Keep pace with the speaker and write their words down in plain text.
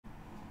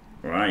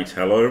Right,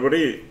 hello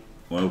everybody.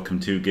 Welcome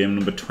to game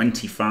number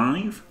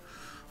 25.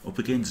 Up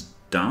against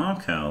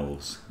Dark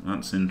Elves.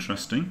 That's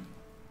interesting.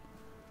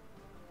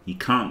 You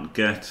can't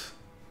get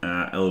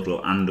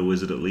Eldril and a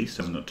Wizard at least.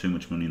 Hasn't got too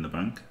much money in the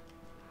bank.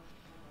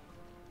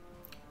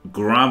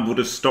 Grab would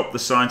have stopped the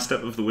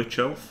sidestep of the Witch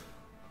Elf.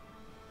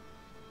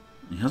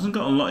 He hasn't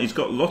got a lot. He's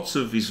got lots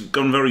of. He's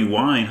gone very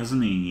wide,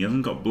 hasn't he? He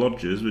hasn't got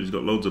blodgers, but he's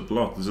got loads of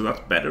blocks. So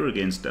that's better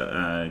against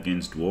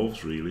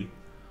Dwarfs, really.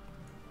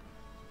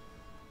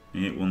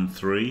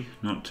 8-1-3,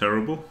 not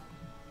terrible.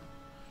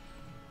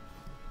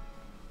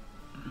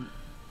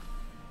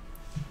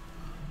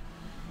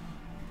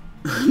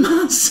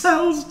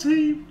 Marcel's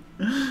team.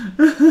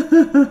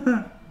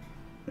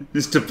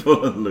 Just to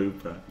pull a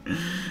loop out.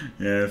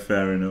 Yeah,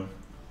 fair enough.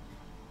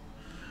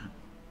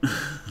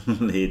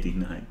 Lady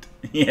Knight.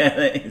 Yeah,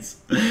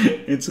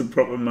 it's a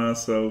proper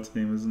Marcel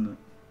team, isn't it?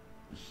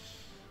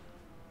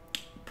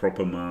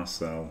 Proper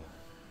Marcel.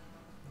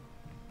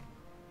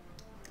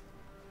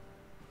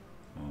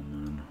 Oh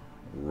man,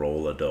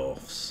 roller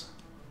Dwarfs.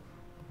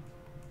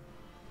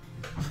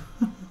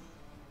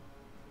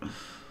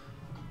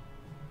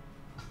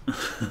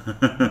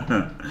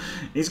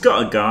 He's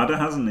got a Garda,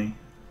 hasn't he?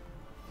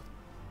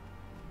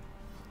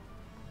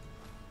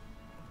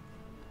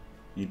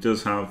 He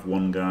does have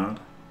one guard.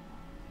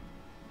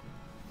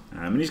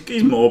 I mean,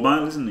 he's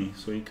mobile, isn't he?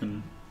 So he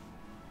can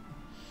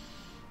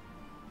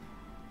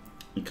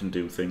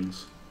do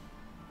things.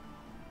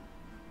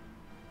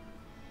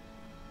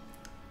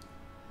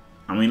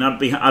 I mean,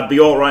 I'd be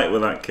all right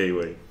with that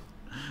Kiwi.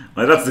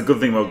 Like, that's the good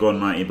thing about going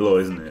Mighty Blow,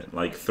 isn't it?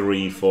 Like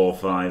 3, 4,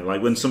 5.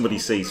 Like when somebody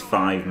sees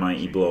 5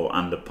 Mighty Blow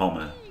and a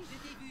Pommer,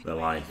 they're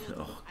like,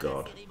 oh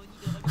god.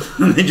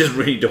 They just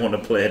really don't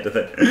want to play it, do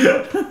they?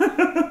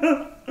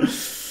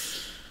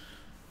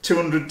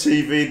 200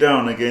 TV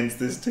down against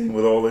this team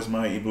with all this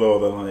Mighty Blow.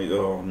 They're like,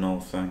 oh no,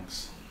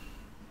 thanks.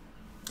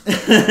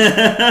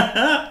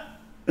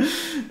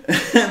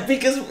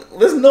 Because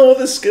there's no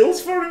other skills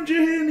for him,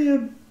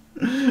 Jahanian.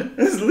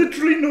 There's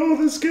literally no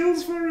other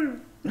skills for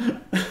him.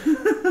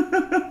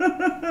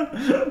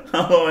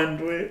 Hello,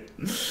 Endway.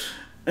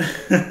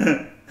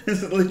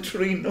 There's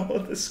literally no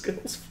other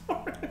skills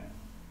for him.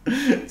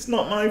 It's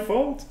not my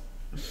fault.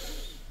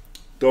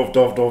 Dov,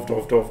 dov, dov,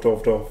 dov, dov,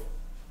 dov, dov.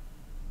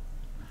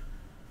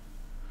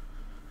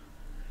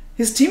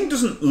 His team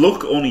doesn't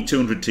look only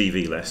 200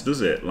 TV less,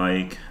 does it?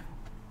 Like,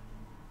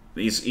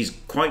 he's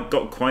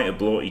got quite a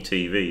bloaty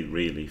TV,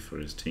 really, for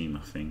his team,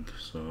 I think.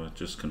 So I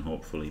just can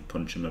hopefully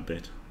punch him a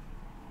bit.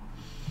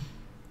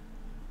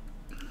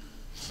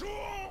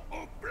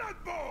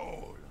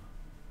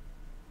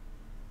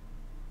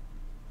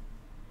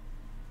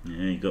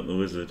 Yeah, you got the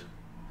Wizard.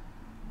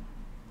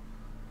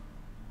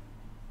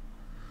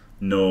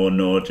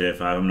 No, Jeff,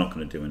 I'm not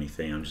going to do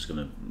anything. I'm just going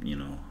to, you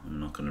know, I'm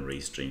not going to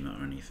restream it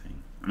or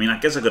anything. I mean, I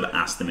guess I could have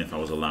asked them if I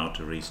was allowed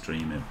to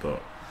restream it,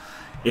 but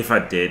if I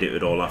did, it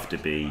would all have to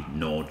be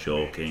no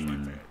joking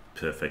and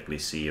perfectly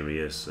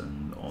serious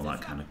and all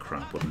that kind of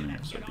crap, wouldn't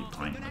it? So it'd be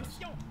pointless.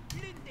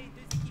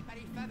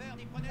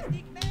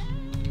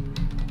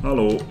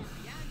 Hello.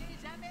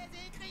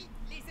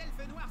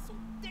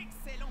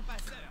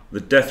 The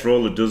Death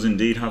Roller does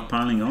indeed have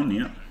piling on,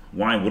 yeah.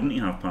 Why wouldn't he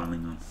have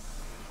piling on?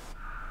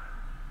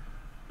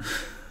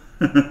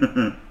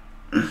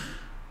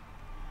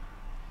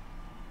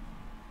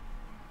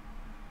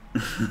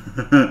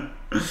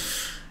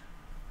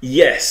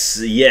 Yes,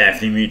 yeah,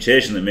 if the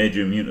mutation that made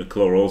you immune to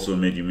Claw also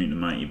made you immune to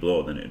Mighty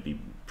Blow, then it'd be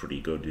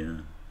pretty good, yeah.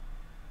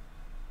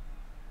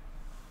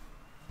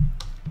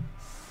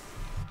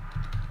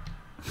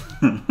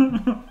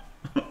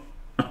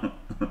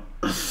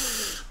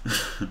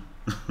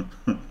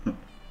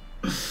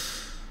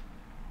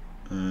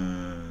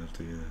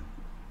 Dear.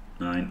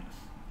 9.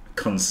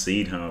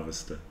 Concede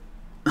Harvester.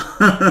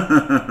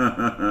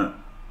 Yeah,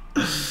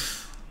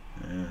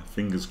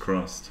 fingers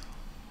crossed.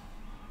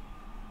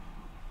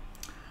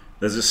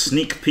 There's a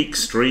sneak peek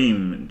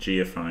stream,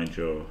 GFI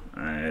Joe.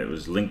 It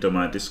was linked on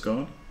my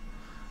Discord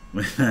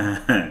with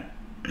a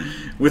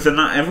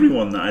not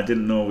everyone that I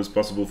didn't know was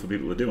possible for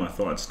people to do. I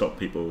thought I'd stop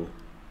people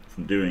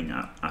from doing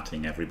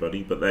atting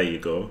everybody, but there you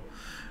go.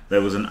 There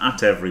was an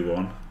at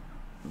everyone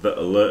that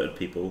alerted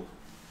people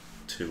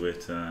to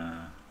it,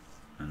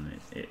 and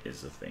it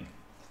is a thing.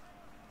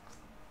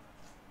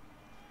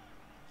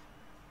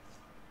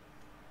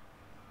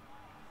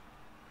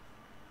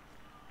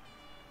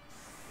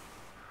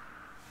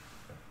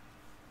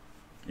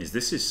 Is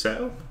this his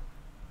setup?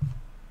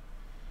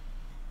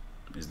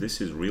 Is this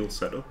his real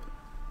setup?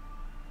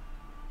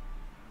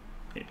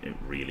 It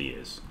really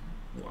is.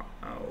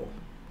 Wow.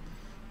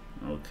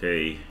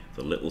 Okay,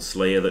 the little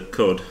slayer that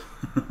could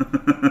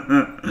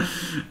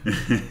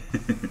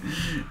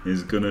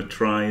is gonna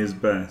try his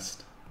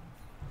best.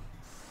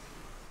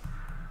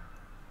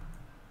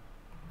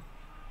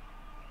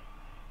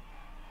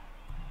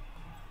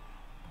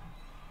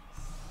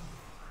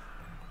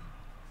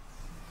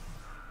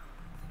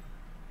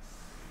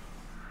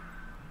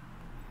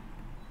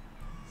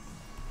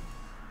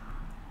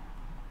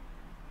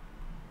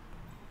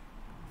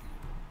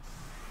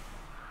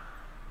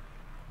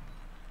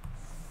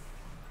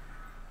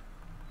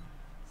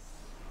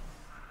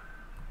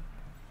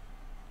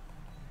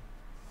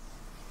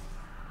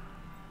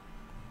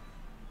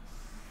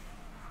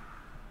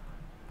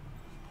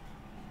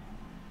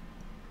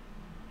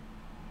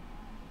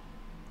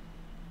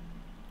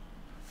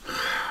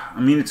 I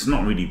mean, it's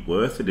not really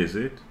worth it, is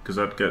it? Because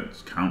I'd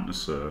get counter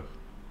surf.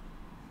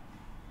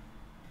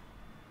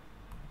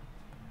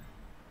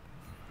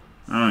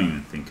 I don't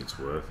even think it's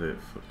worth it.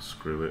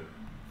 Screw it.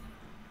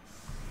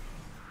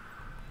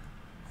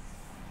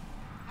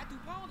 À tout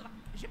prendre,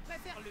 je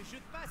préfère le jeu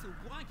de passe aux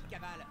bourrins qui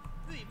cavalent.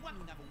 Eux et moi,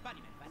 nous n'avons pas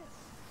les mêmes valeurs.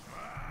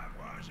 Ah,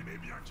 moi, j'aimais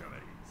bien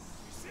cavaler.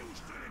 Tu sais où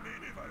je te les mets,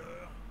 mes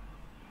valeurs?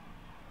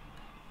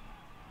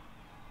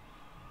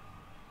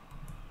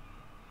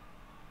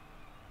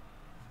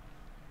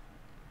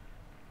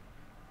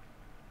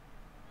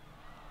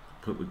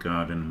 Put the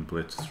guardian and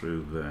blitz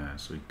through there,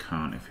 so he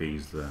can't if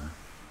he's there.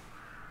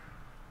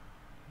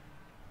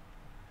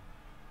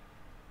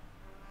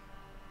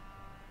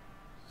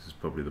 This is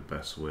probably the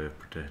best way of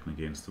protecting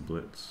against the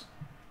blitz.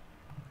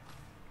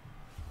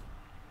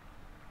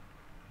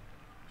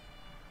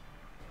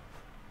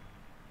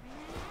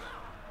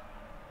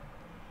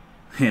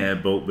 Yeah,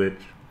 bolt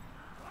bitch.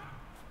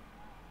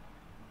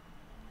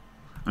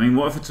 I mean,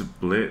 what if it's a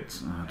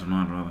blitz? I don't know,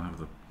 I'd rather have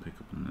the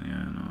pickup in the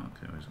air. No,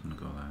 okay, I was gonna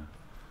go there.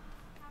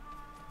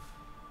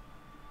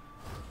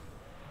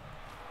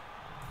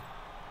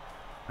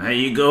 There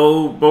you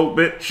go, bolt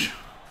bitch.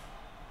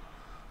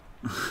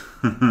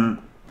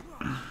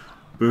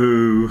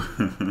 Boo.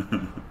 C'est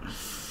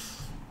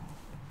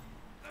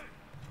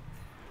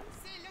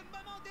le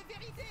moment de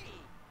vérité.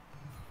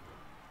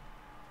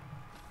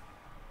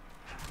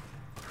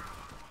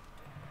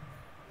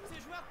 Ce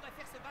joueur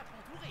préfère se battre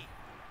entouré.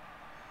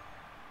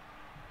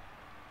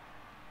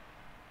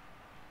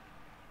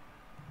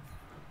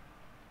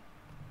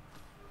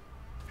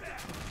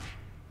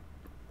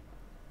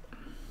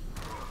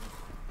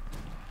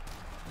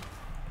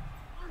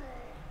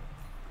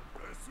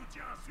 Le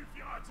soutien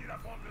suffira-t-il à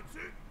prendre le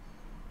dessus?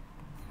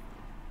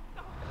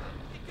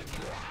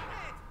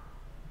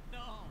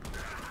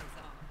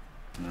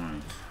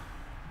 Right.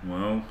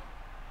 Well,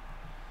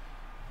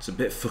 it's a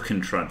bit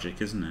fucking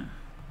tragic, isn't it?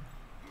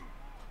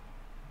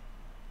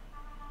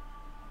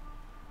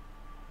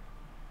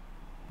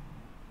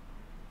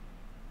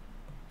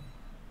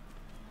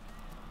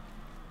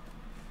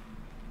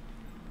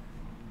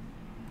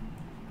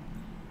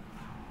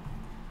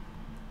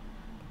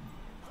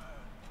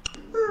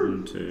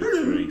 One, two,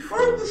 three, four.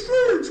 I'm the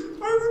scientist!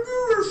 I'm a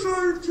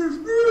neuroscientist!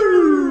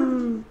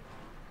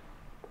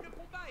 Le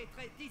combat est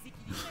très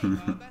déséquilibré,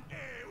 Bob. Eh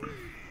oui!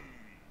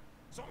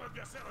 Son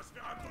adversaire va se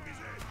faire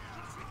atomiser!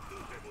 Je suis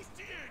tout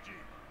émoustillé, Jim!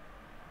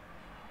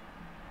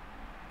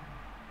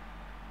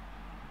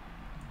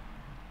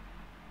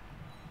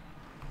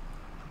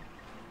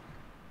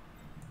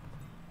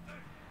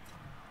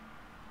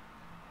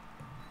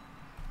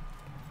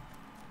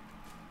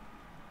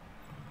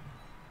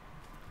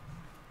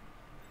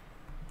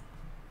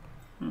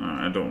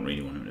 I don't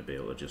really want him to be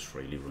able to just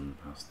freely run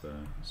past there,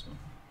 so.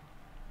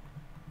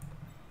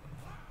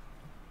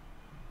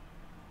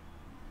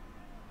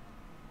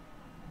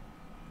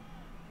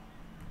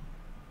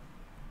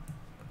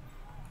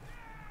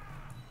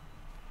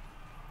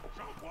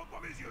 J'en crois pas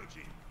mes yeux,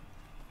 Jim!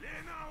 Les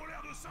nains ont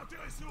l'air de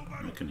s'intéresser au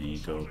ballon! Can he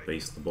go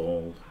base the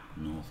ball?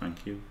 No,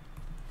 thank you.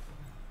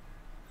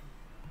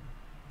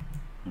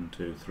 1,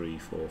 2, 3,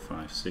 4,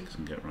 5, 6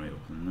 and get right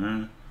up in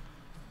there.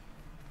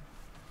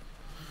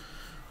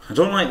 I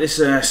don't like this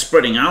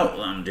spreading out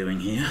that I'm doing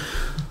here.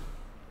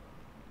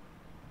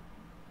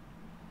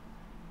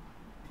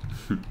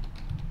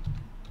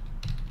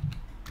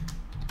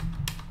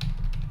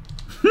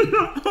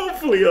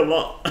 Hopefully a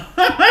lot.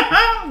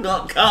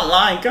 Can't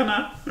lie, can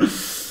I?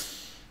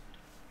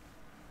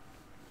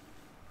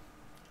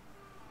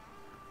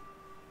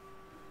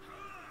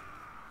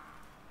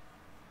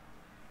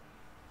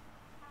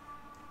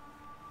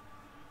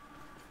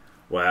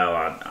 Well,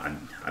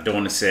 I don't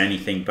want to say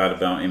anything bad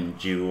about him,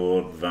 Jew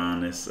or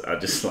Varnis. I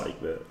just like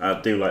I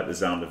do like the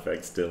sound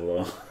effect still,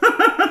 though.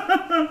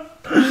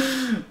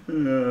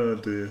 Oh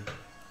dear.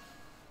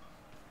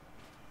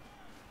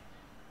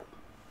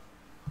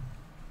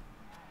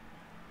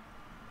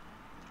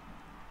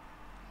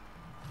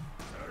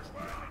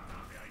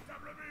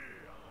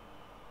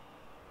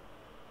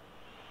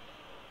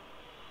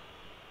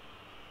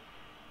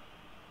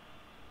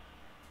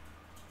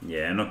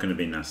 Yeah, I'm not going to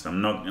be nasty.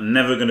 I'm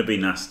never going to be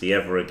nasty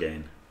ever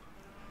again.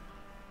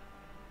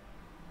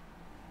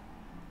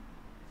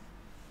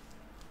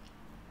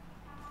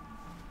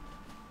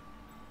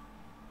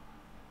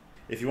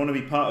 If you want to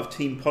be part of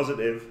Team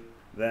Positive,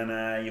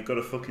 then you've got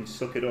to fucking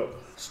suck it up.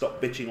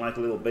 Stop bitching like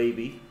a little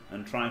baby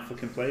and try and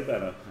fucking play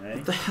better. Eh?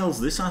 What the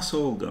hell's this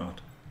asshole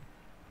got?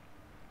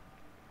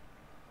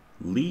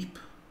 Leap,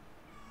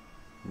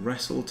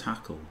 wrestle,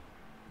 tackle,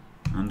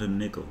 and a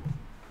niggle.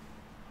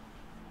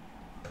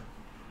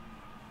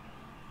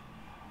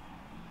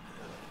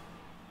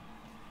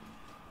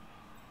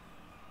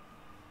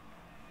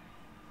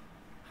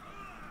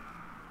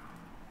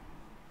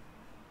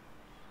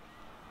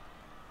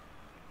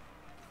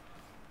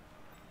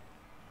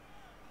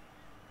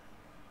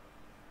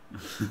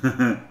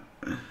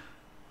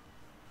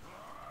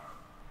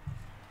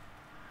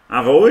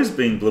 I've always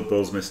been Blood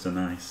Bowl's Mr.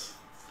 Nice.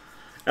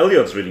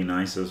 Elliot's really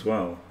nice as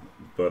well,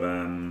 but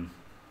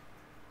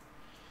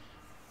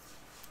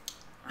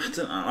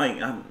I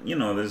don't you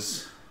know,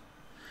 there's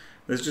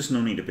just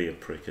no need to be a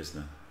prick, is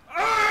there?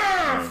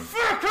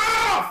 Fuck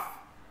off!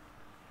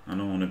 I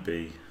don't want to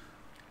be.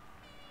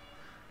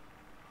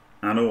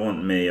 I don't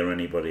want me or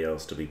anybody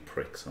else to be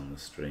pricks on the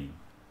stream.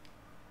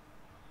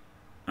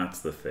 That's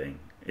the thing.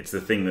 It's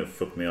the thing that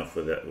fucked me off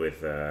with it.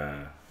 With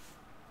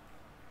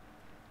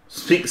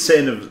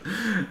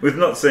with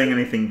not saying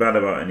anything bad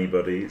about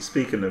anybody.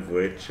 Speaking of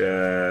which, you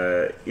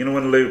know,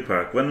 when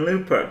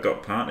Lupac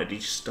got partnered, he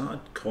just started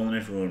calling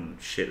everyone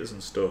shitters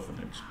and stuff, and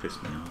it just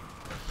pissed me off.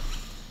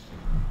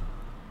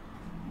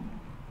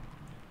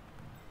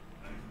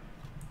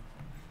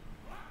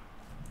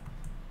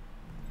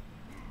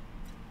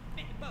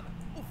 Mais Bob,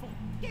 au fond,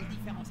 quelle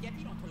différence y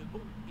a-t-il entre le bon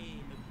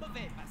et le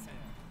mauvais passeur?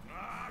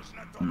 Ah, je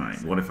l'attendais.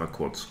 Right, what if I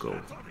quad skull?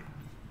 Attendez.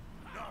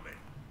 Non mais,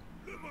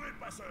 le mauvais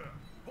passeur.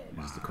 Bon,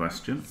 Is the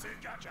question. c'est le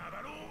gars qui a un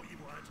ballon, il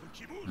voit un truc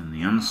qui bouge. And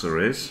the answer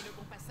is Le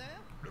bon passeur?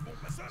 Le bon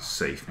passeur.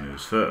 safe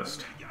moves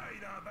first. Le gars,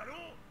 il a un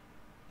ballon,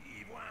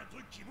 il voit un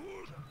truc qui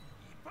bouge,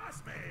 il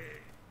passe,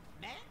 mais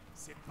Mais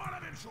c'est pas la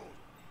même chose.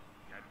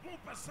 Il y a le bon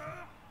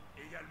passeur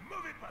et il y a le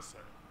mauvais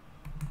passeur.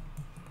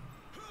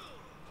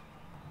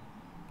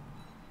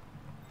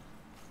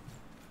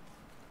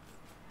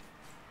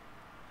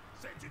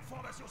 C'est une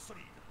formation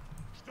solide.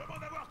 Je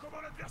demande à voir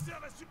comment l'adversaire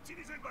va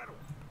subtiliser le ballon.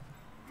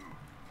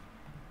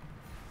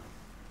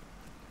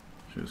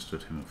 Should have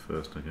stood him up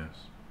first, I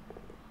guess.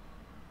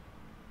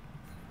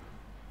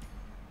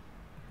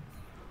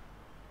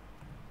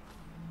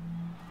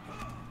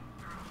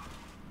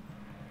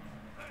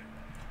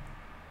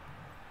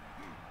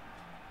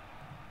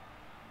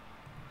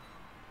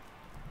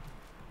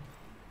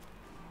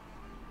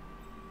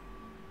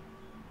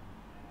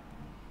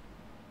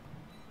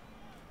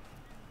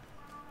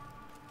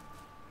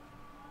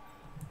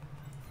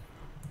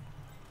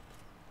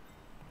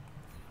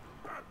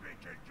 Appelez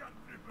quelqu'un de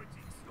plus petit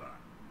que soi.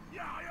 Y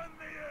a rien de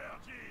meilleur,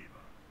 Jim.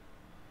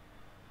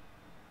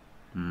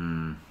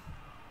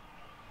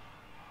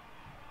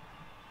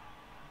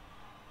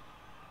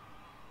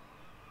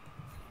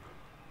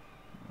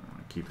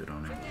 Keep it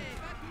on him. c'est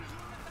pas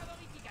toujours le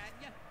favori qui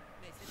gagne.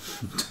 Mais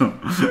c'est Don't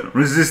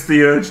resist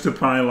the urge to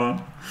pile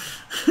on.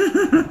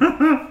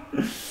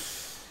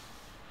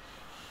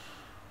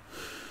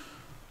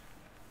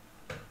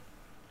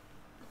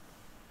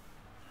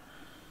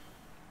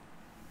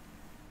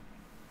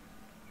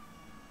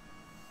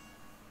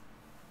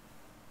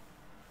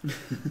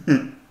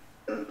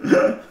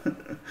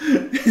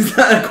 Is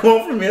that a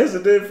quote from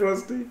yesterday,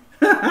 Frosty?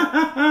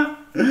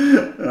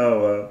 Oh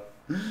well.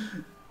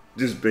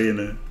 Just being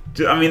a.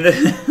 I mean,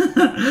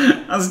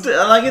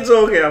 like it's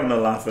okay having a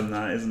laugh and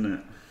that, isn't it?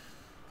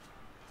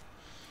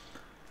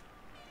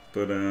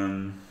 But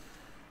I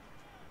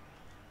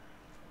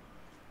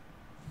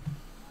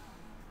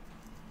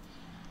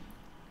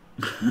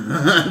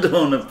don't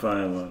want to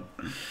pile on.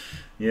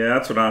 Yeah,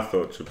 that's what I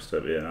thought,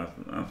 Chubstep. Yeah,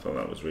 I thought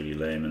that was really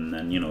lame, and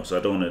then, you know, so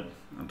I don't want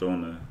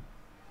to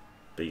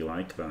be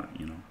like that,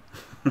 you know.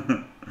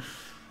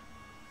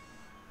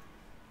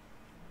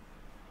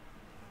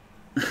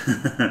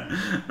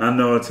 I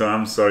know, so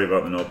I'm sorry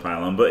about the no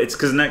pylon, but it's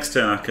because next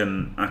turn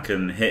I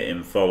can hit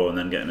him, follow, and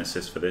then get an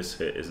assist for this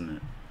hit, isn't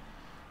it?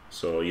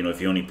 So, you know, if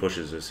he only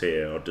pushes us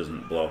here, or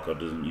doesn't block, or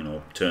doesn't, you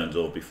know, turns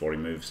over before he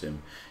moves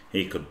him,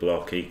 he could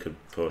block, he could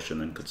push, and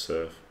then could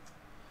surf.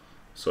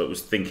 So it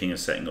was thinking of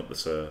setting up the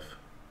surf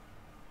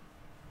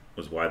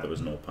was why there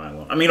was no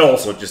pylon. I mean,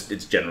 also just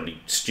it's generally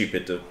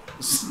stupid to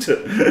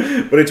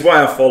but it's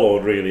why I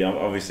followed. Really,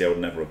 obviously I would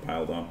never have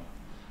piled on.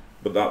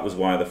 But that was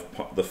why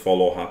the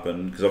follow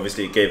happened, because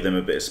obviously it gave them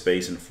a bit of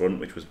space in front,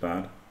 which was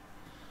bad.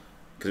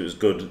 Because it was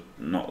good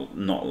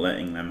not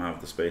letting them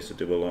have the space to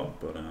do a lot.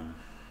 But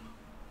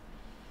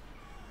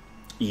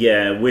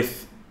yeah,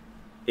 with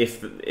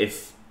if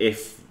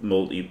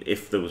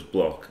there was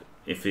block,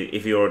 if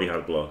he already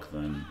had block,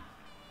 then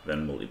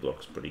multi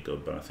block's pretty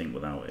good. But I think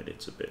without it,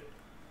 it's a bit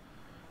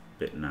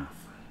naff.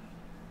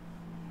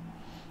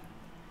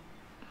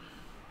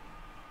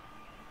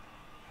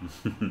 Ne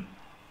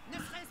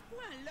serait-ce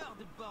point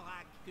Lord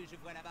Borak que je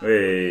vois là-bas?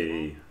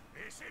 Hey.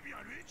 Et c'est bien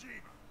lui,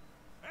 Jim.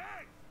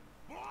 Hey,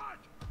 Borak.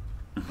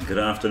 Good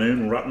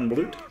afternoon, Rotten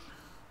Blood.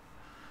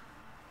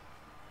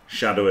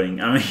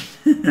 Shadowing. I mean,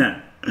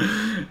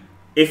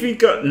 if he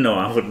got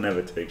I would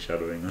never take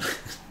shadowing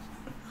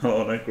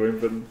on a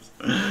Griffins.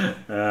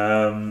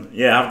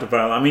 Yeah, have to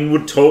pile. I mean,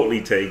 would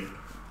totally take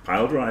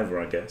pile driver,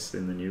 I guess,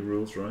 in the new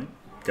rules, right?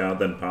 Guard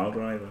then pile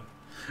driver.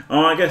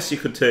 Oh, I guess you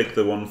could take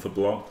the one for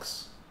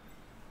blocks,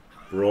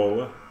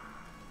 brawler.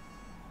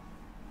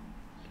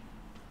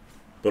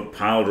 But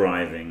pile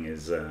driving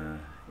is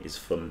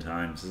fun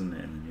times, isn't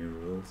it, in the new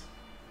rules?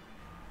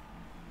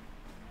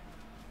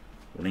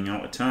 Running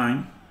out of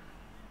time.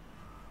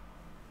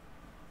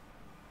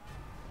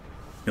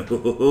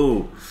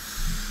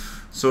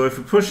 So if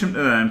we push him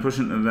to there and push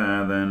him to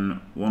there,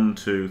 then 1,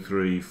 2,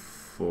 3,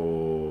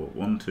 4,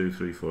 1, 2,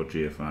 3, 4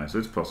 GFI. So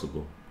it's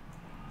possible.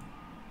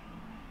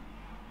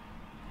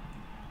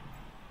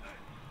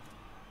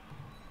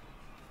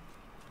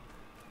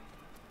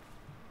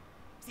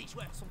 Ces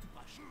joueurs sont tout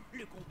proches.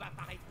 Le combat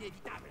paraît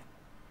inévitable.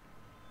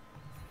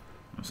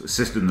 I was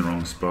assisted in the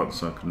wrong spot,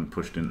 so I couldn't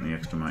push into the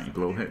extra mighty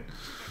blow hit.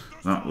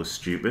 That was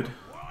stupid.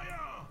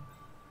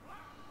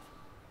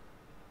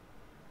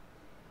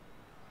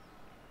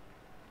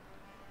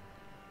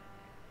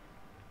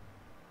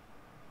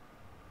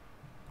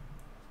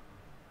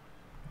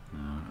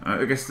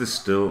 I guess there's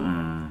still...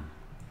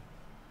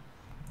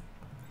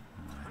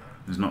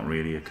 there's not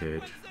really a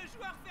cage. Ce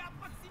joueur fait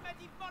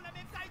approximativement la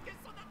même taille que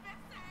son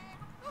adversaire.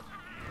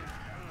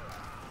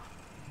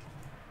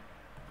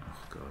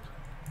 Oh god.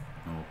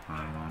 No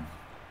pylon.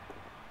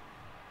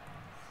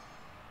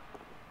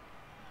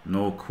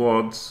 No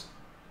quads.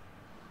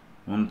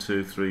 1,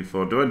 2, 3,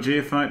 4. Do I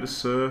geofight the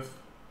surf?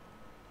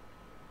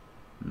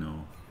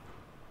 No.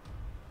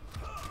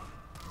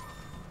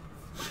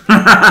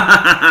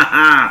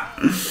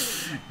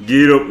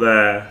 Get up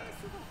there.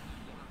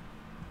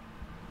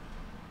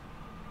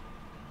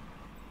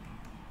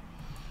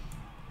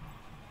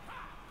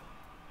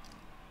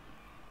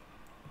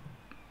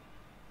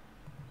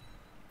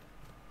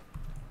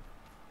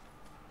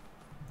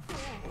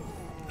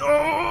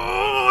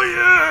 Oh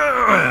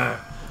yeah!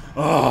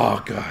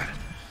 Oh god.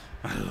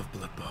 I love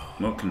Blood Bowl.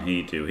 What can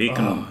he do? He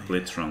can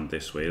blitz round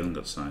this way. He hasn't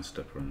got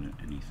sidestep or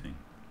anything.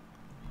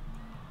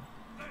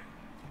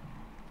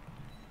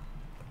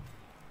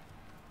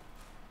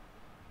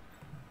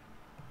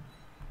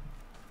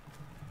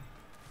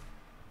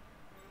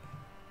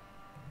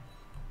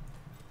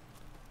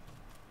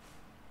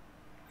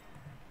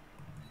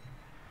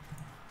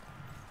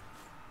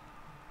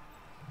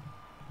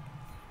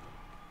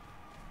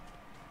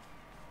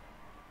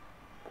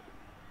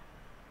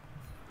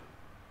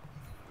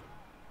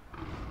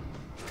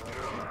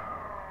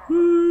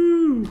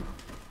 Woo!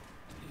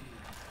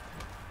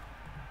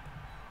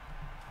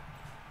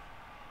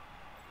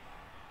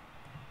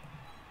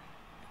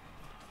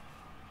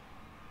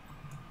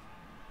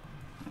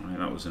 Alright,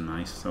 that was a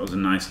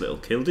nice little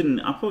kill.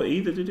 Didn't Apple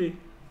either, did he?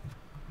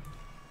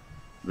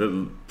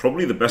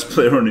 Probably the best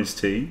player on his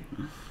team.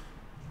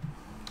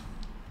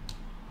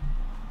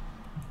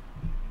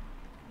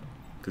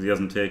 Because he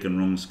hasn't taken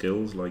wrong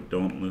skills like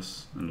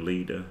Dauntless and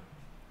Leader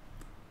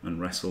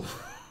and Wrestle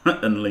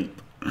and Leap.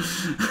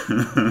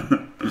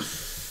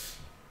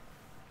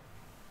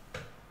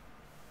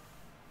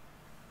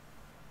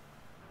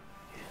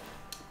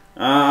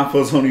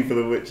 Apple's only for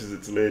the witches,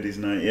 it's ladies'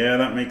 night. Yeah,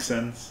 that makes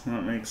sense.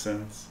 That makes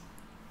sense.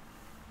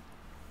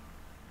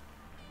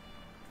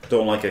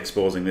 Don't like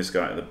exposing this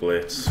guy to the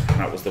blitz.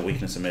 That was the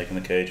weakness of making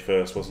the cage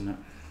first, wasn't it?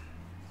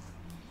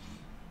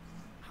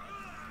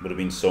 Would have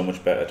been so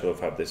much better to have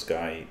had this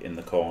guy in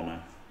the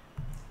corner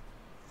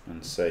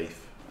and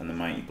safe, and the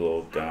mighty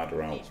blow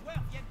guarder out,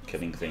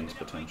 killing things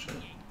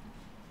potentially.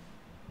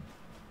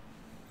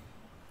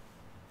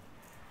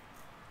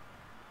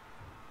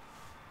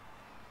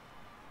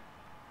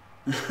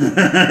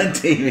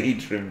 TV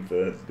trim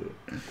first.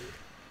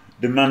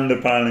 Demand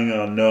a piling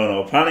on.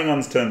 No, piling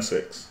on's turn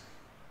 6.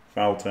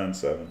 Foul turn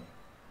 7.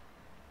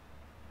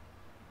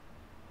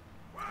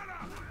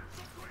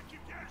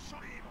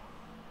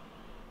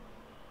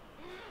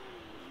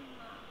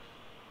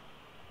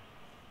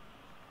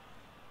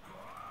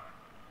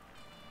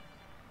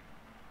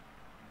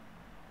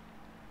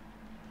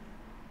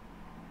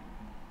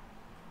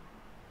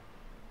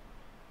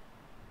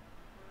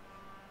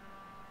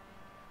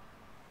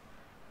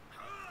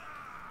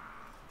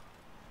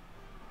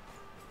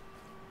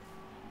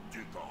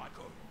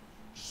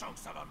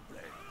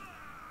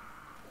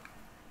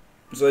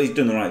 So he's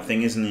doing the right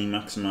thing, isn't he?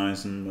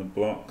 Maximising the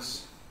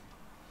blocks.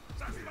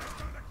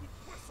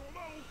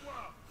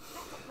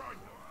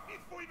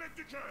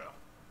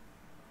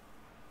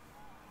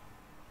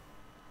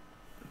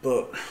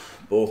 But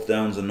both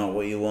downs are not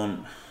what you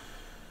want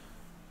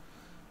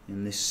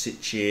in this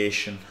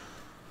situation.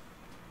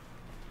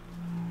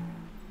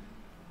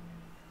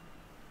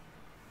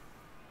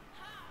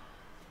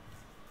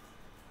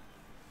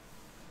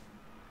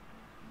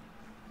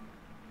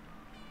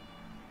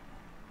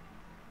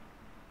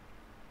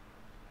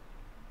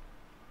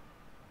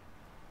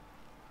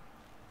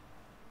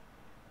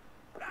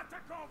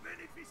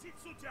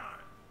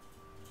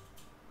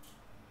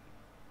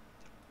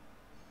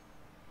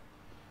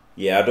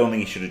 Yeah, I don't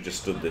think he should have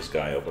just stood this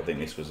guy up. I think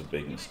this was a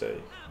big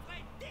mistake.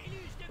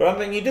 But I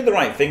think he did the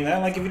right thing there.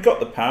 Like, if he got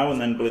the power and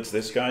then blitzed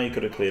this guy, he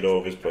could have cleared all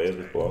of his players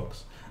with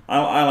blocks.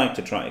 I like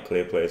to try to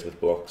clear players with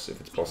blocks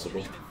if it's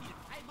possible.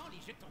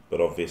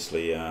 But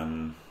obviously,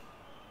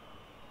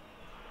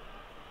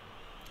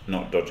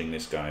 not dodging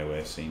this guy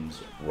away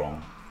seems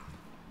wrong.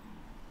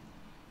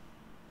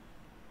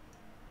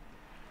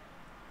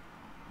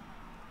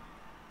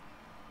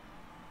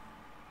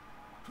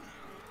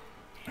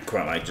 I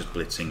quite like just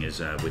blitzing his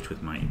Witch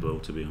with Mighty Blow,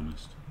 to be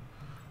honest,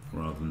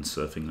 rather than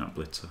surfing that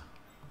blitzer.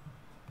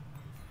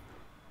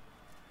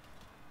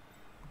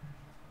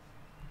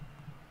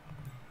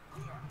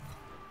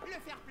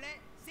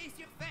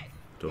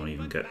 Don't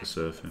even get to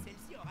surf him.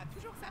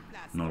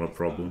 Not a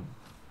problem.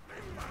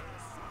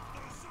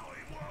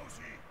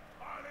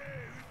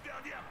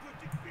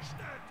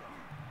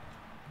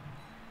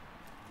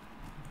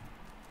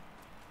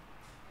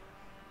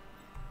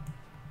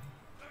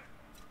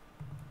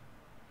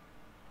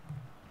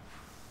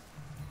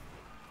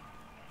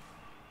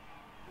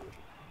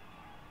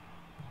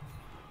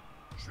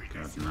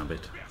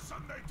 Nabbit.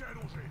 Personne n'a été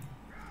allongé.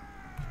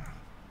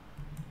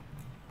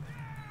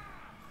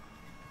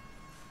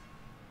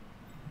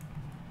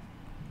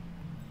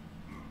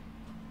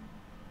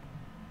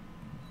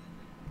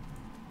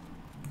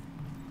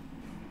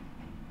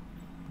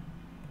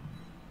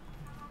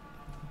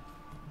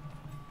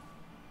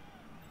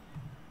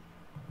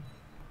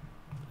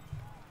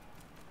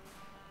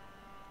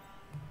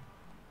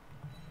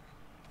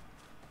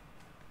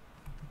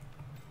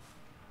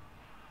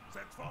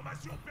 Cette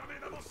formation permet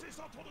d'avancer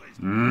sans trop de risques.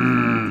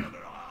 De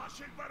leur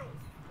arracher le ballon.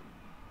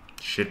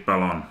 Shit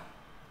ballon.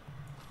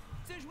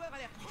 Ce joueur a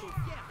l'air plutôt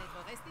fier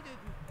d'être resté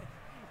debout.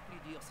 Plus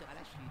dur sera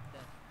la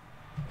chute.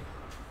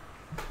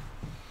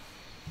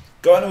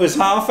 Got into his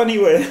half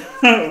anyway.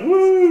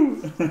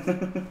 Woo!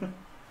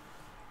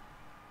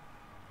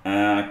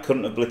 I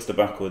couldn't have blitzed her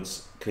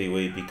backwards,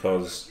 Kiwi,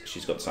 because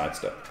she's got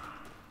sidestep.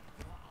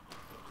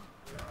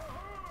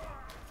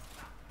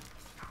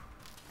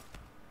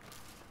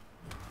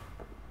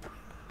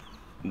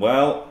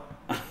 Well,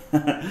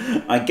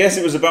 I guess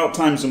it was about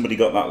time somebody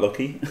got that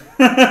lucky.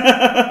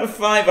 5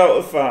 out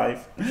of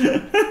 5.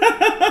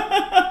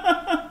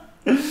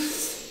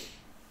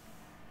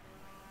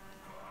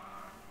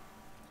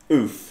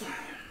 Oof.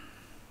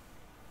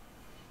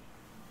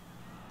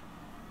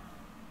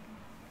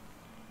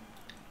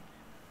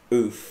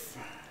 Oof.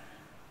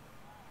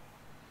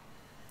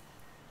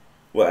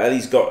 Well,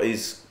 he's got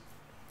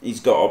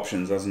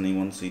options, hasn't he,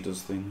 once he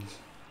does things.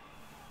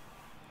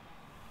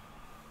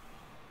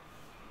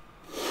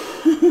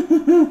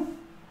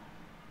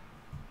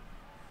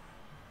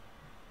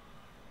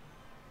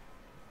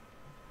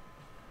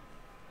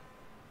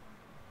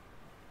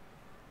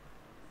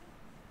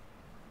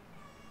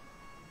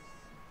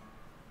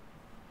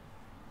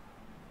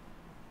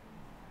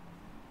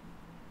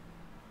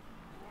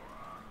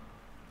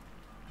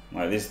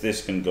 Like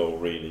this can go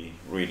really,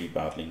 really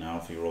badly now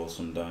if you roll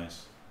some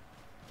dice.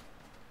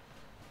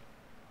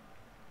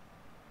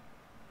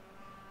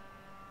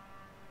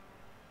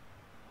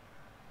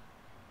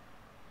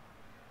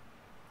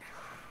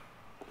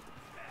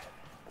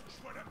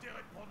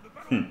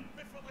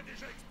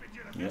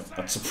 Yeah,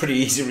 that's a pretty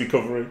easy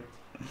recovery.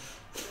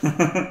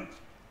 Come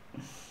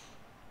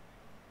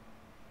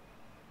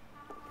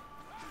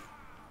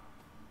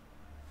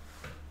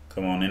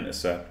on,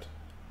 intercept.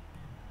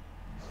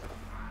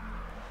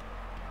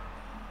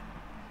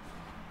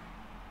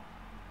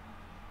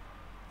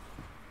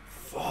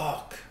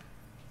 Fuck.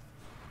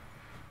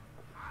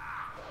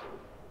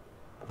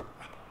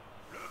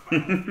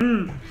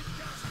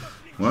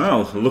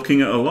 Well,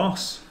 looking at a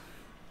loss.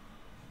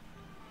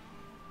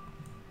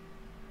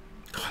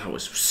 God, that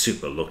was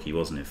super lucky,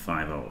 wasn't it?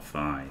 5 out of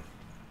 5.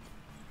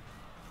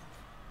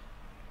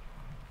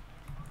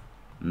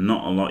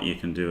 Not a lot you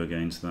can do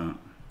against that.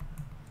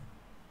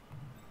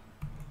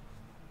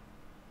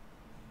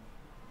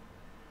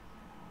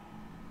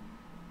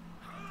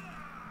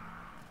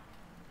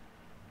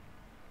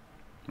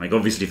 Like,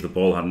 obviously if the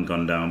ball hadn't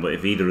gone down, but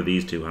if either of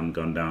these two hadn't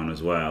gone down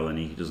as well, then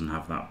he doesn't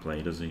have that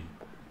play, does he?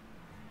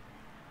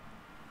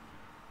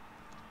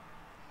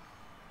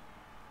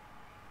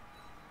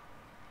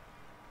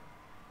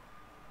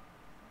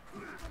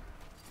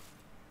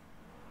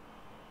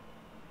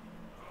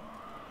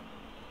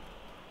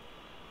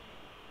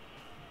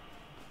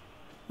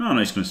 Oh no,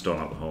 he's going to stall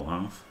out the whole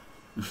half.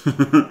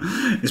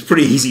 It's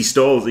pretty easy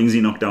stall, things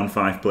he knocked down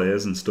 5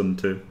 players and stunned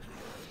 2.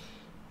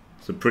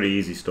 It's a pretty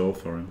easy stall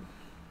for him.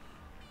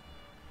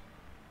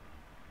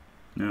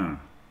 Yeah.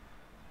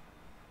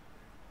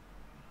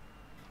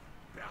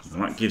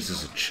 Well, that gives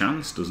us a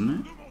chance, doesn't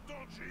it?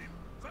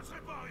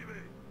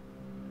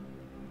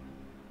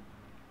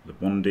 The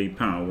 1D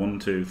power. 1,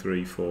 2,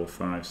 3, 4,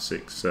 5,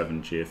 6,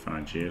 7.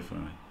 GFI,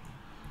 GFI.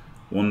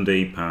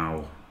 1D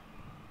power.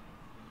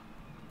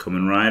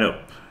 Coming right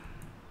up.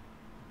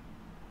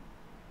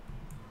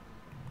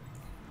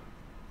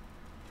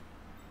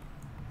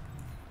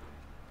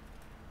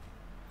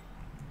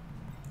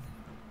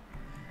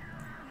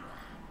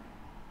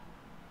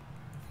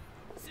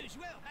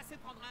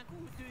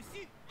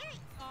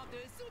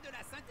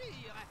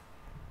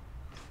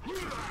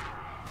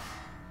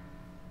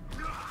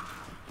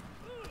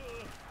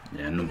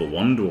 Yeah, number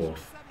 1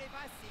 dwarf.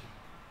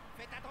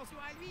 Faites attention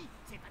à lui,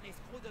 c'est un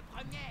escroc de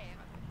première.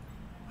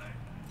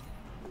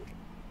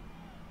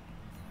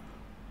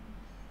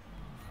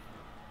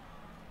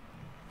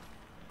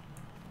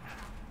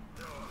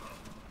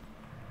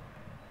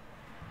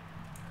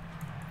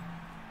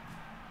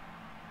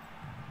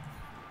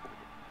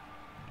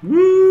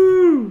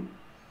 Woo!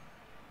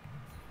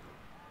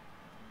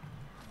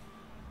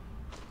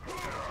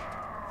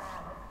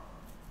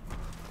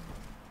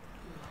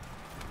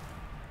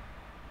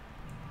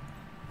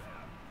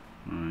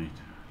 Right.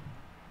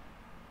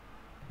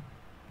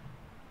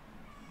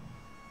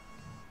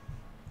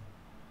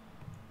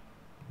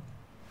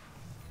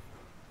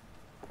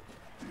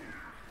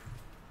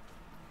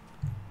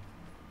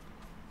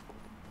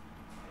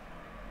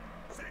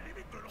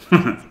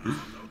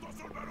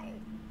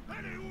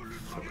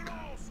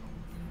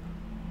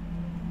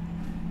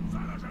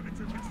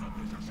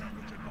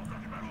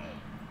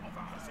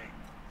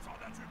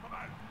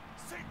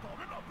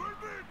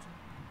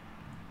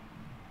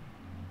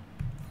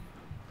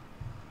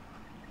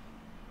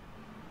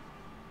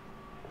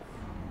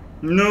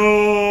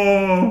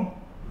 No!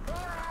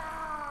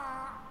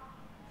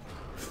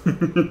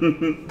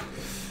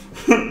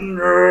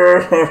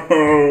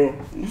 No!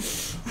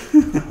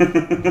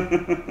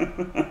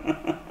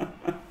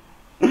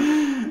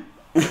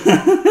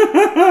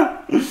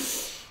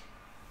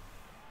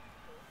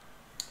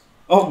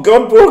 Oh,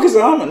 God broke his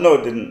arm. No,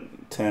 it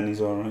didn't. 10,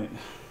 he's alright.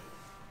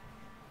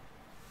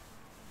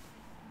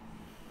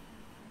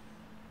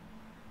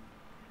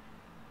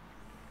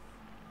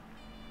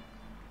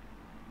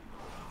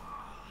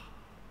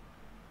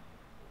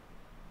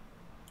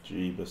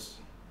 Jeebus.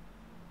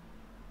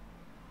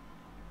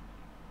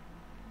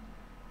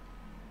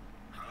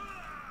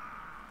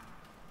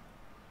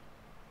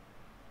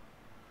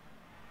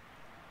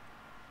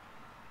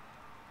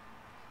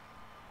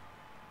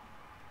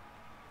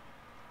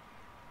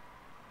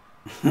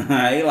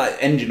 He like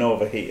engine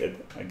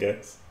overheated, I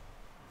guess.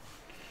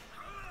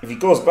 If he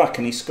goes back,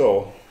 can he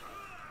score?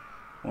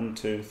 1,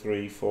 2,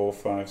 3, 4,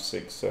 5,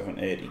 6, 7,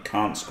 8. He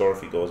can't score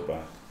if he goes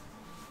back.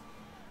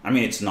 I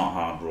mean, it's not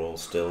hard roll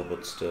still,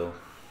 but still.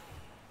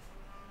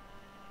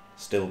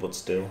 Still, but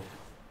still.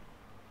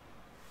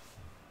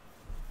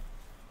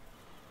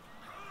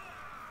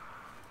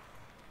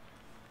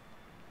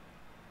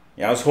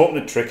 Yeah, I was hoping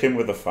to trick him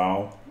with a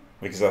foul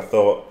because I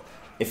thought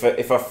if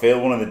I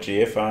fail one of the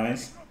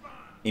GFIs,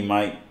 he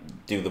might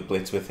do the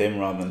blitz with him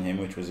rather than him,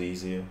 which was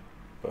easier.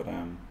 But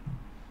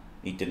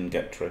he didn't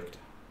get tricked.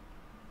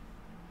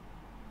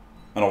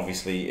 And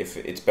obviously, if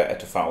it's better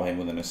to foul him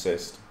with an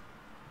assist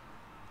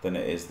than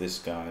it is this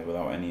guy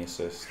without any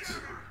assists.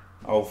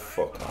 Oh,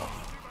 fuck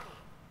off.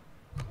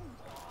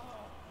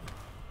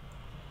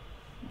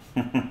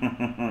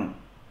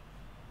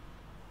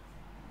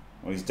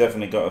 Well, he's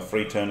definitely got a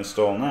free turn of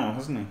stall now,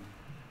 hasn't he?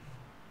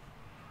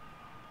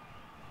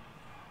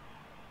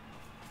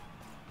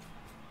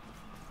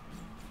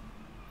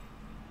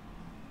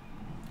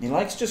 He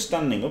likes just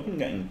standing up and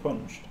getting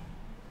punched.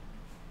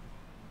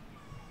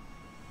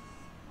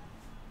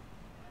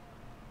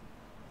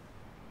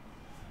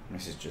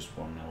 This is just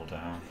 1-0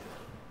 down.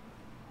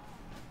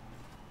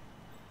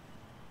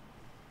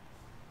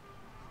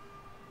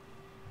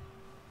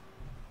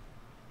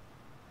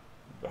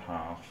 The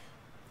half.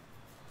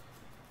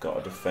 Got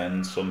to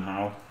defend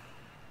somehow.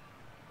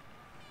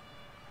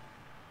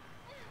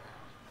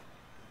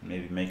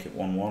 Maybe make it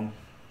 1-1.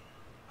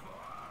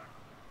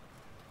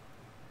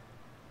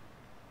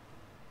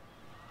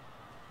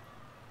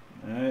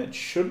 It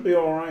should be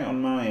alright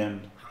on my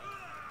end.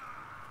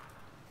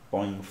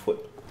 Boing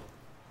foot.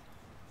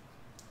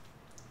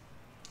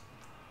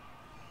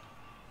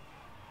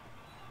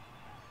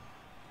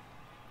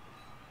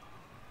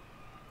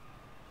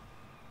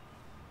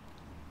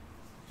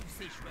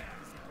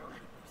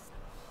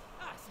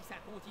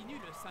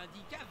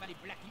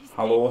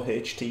 Hello,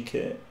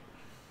 HTK.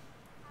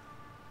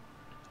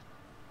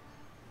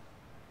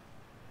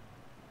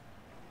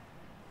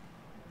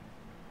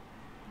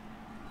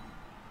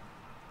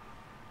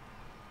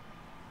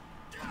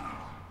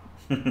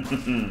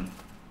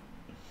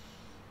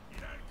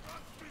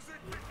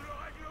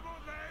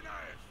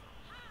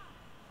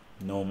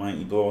 No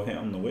mighty blow hit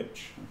on the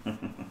witch.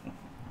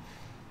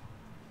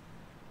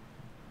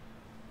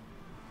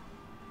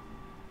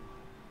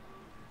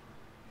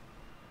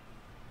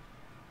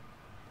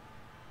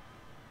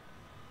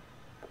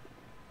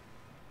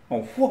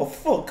 Oh, what?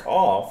 Fuck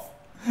off!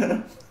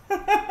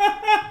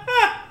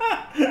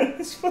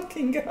 This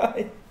fucking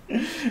guy.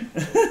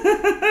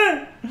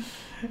 Yeah,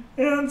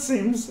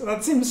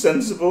 that seems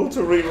sensible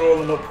to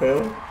re-roll an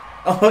uphill.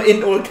 Oh,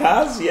 into a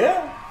Kaz,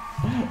 yeah.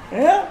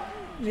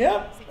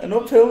 Yeah. An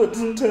uphill that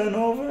doesn't turn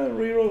over,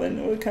 re-roll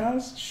into a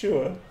Kaz,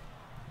 sure.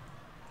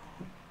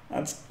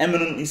 That's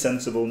eminently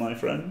sensible, my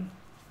friend.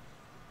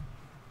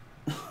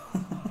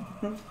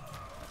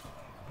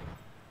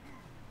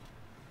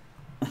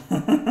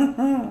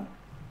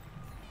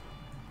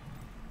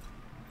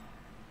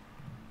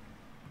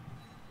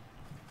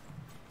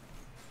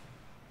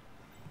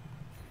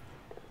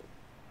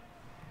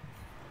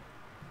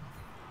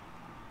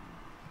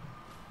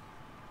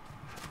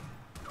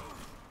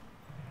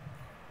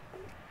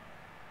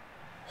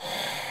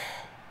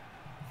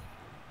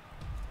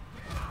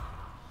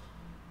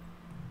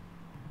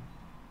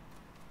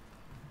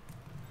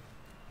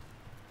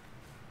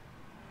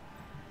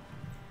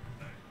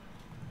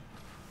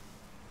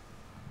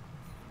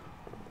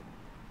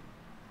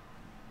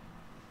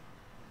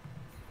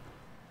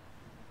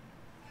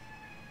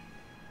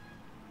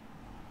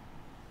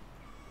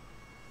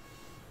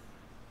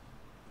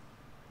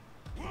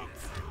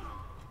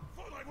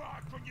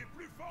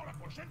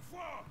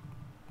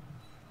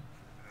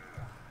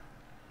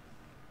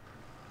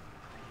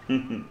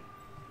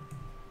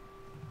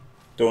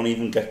 Don't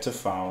even get to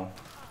foul.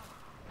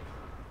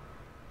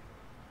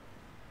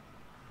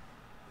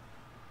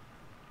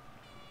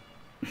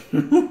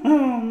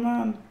 Oh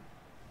man.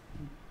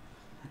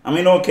 I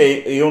mean,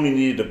 okay, he only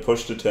needed a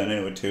push to turn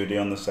into a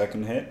 2D on the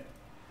second hit,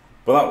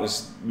 but that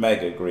was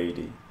mega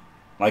greedy.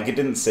 Like, it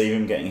didn't save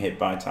him getting hit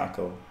by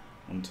tackle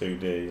on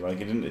 2D. Like,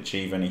 he didn't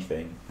achieve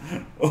anything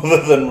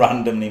other than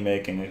randomly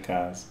making a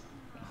Kaz.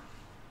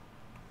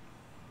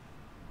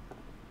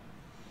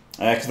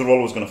 Because the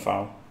roller was going to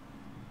foul.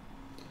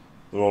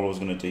 The roller was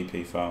going to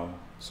DP foul.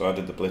 So I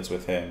did the blitz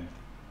with him.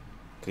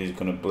 Because he's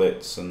going to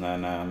blitz and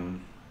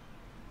then...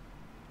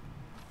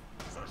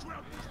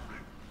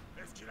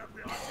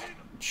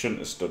 shouldn't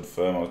have stood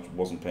firm, I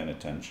wasn't paying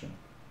attention.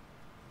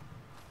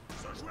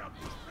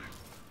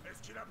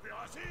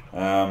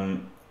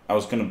 I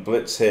was going to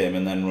blitz him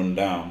and then run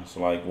down. So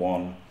like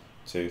 1,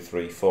 2,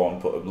 3, 4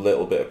 and put a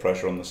little bit of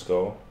pressure on the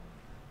score.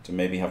 To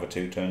maybe have a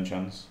 2-turn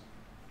chance.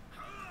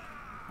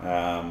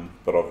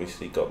 But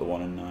obviously got the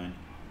 1 in 9.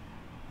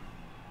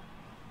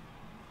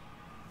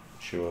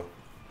 Sure.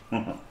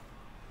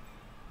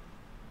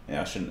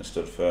 Yeah, I shouldn't have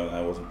stood firm there,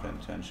 I wasn't paying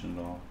attention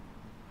at all.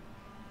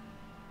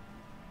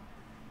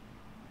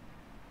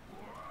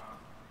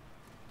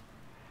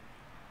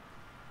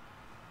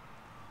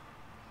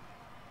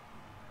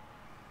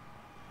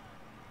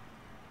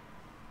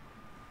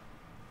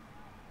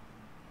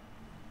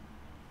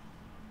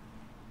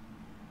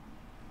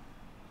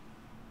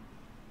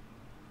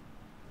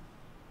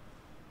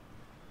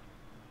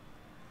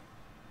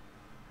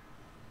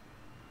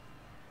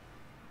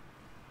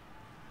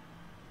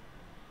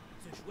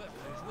 Joueur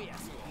peut jouer à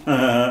son rythme.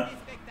 Les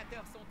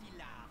spectateurs sont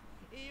hilars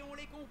et on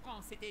les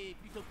comprend, c'était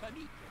plutôt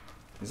comique.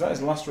 Is that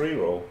his last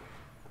reroll?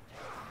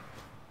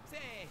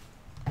 C'est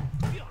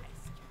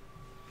burlesque.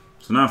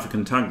 So now if we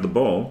can tag the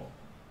ball,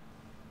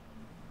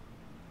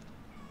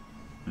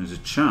 there's a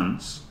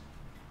chance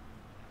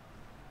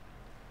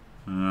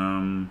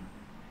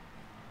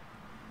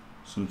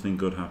something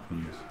good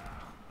happens.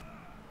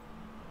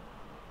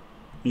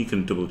 He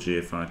can double G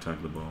if I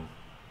tag the ball.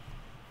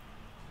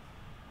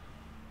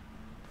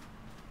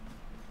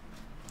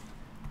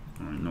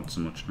 Alright, not so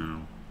much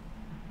now.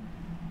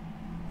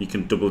 You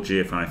can double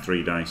GFI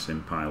 3 dice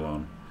in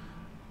pylon.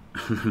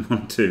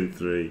 1, 2,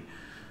 3.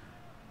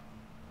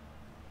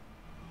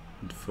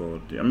 And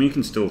 4. I mean, you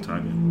can still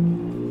tag it.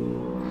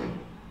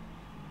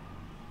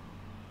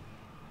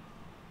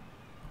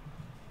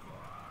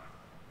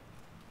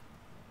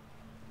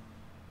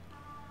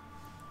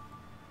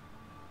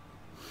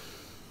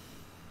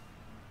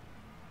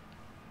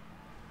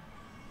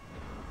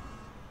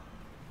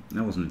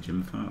 That wasn't a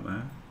gym fight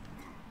there.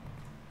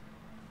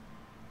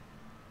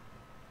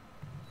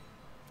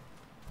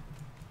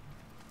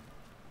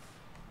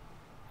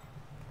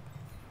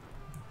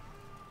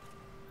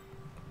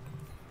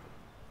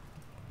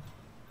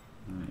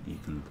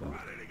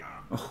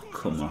 Oh,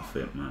 come off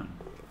it, man.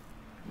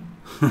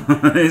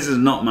 This is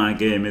not my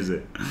game, is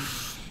it?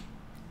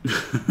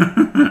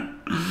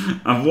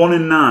 I've 1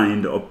 in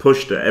 9 or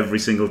pushed her every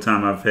single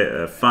time I've hit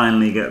her.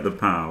 Finally get the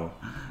POW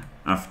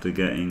after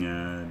getting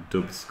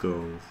dub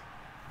skulls.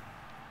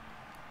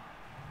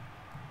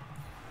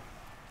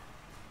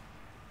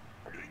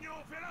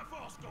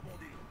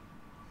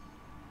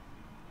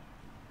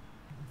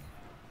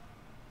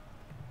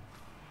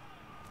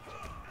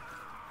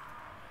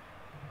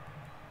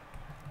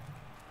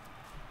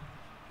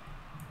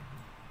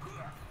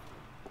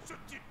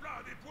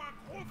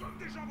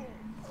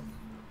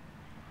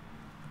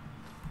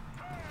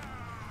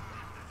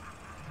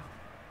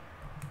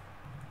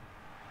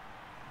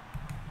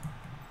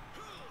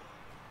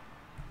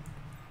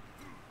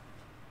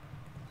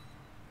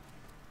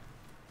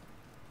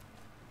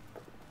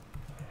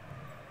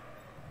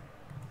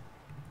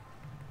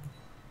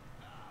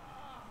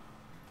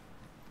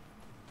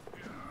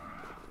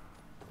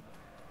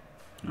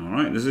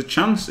 Alright, there's a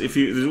chance, there's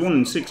a 1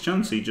 in 6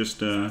 chance he just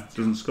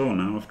doesn't score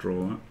now after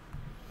all that.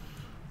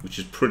 Which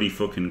is pretty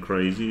fucking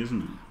crazy,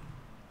 isn't it?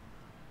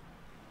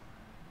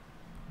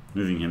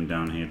 Moving him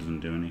down here doesn't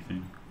do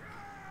anything.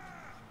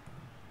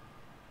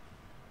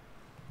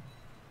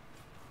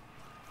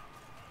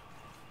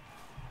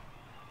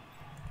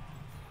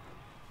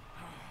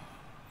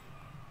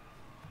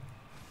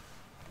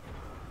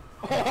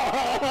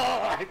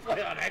 I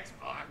play on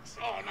Xbox.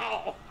 Oh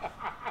no.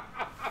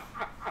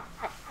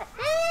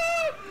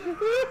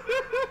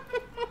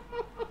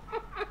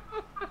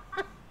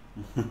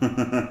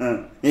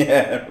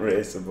 Yeah,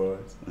 Racer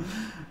Boys.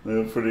 They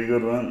were pretty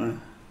good, weren't they?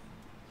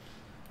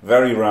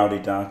 Very rowdy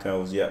Dark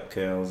Elves, yep,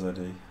 KL's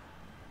Eddie.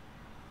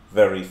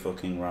 Very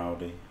fucking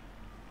rowdy.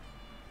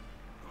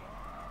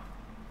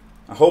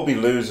 I hope he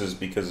loses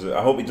because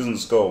I hope he doesn't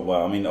score.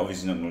 Well, I mean,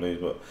 obviously he's not going to lose,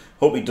 but I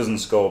hope he doesn't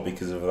score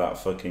because of that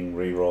fucking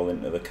re-roll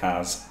into the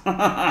Kaz.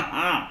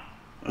 That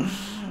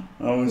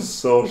was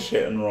so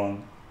shit and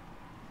wrong,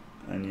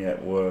 and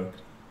yet worked.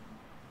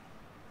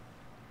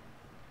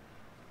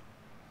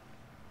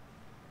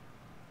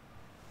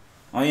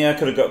 Oh yeah, I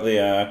could have got the.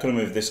 I could have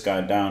moved this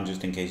guy down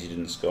just in case he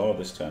didn't score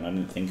this turn. I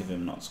didn't think of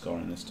him not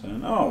scoring this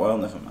turn. Oh well,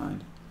 never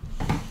mind.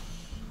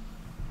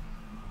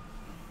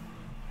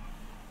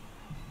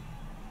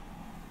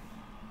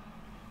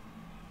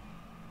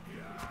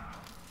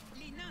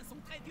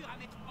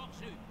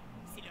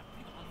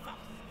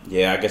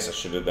 Yeah, I guess I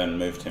should have then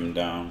moved him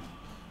down.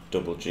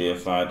 Double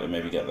GFI to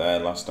maybe get their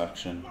last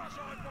action.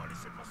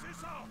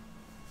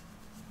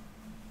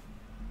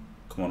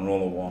 Come on,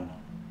 roll a 1.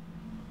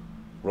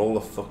 Roll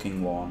a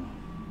fucking 1.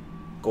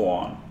 Go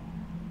on.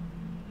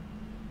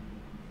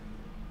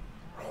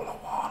 Roll a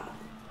 1.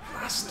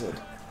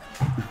 Bastard.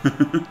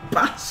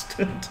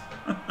 Bastard.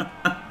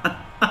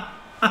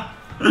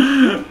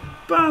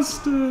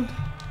 Bastard.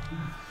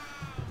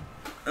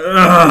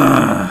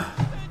 Ugh.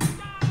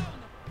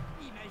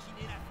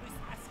 Imaginez la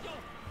frustration.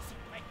 Si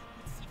près, coup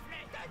de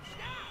sifflet,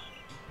 touchdown.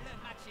 Le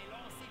match est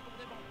lancé pour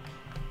de bon.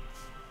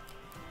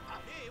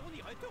 Allez, on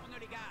y retourne,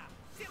 les gars.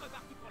 C'est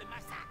reparti pour le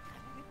massacre.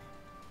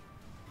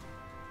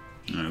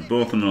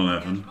 Both on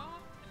 11. Maintenant,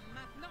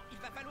 il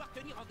va falloir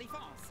tenir en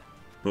défense.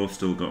 Both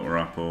still got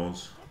rapport.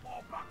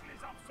 Comprends pas que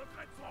les armes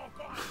secrètes soient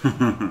encore là. Ce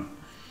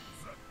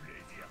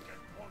plaisir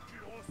qu'elle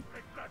procure aux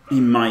spectateurs. He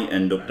might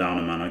end up down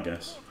a man, I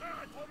guess. Au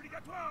contraire, être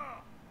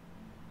obligatoire.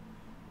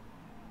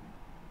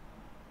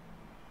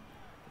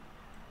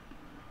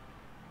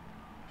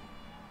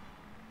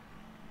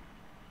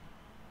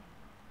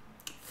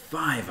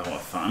 5 out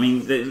of 5. I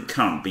mean, you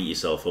can't beat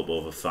yourself up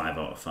over 5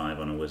 out of 5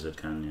 on a wizard,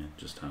 can you? It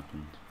just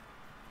happened.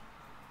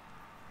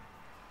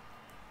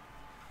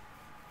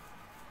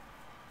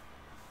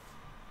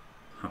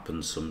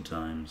 Happens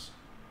sometimes.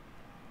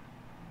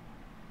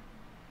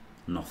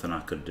 Nothing I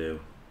could do.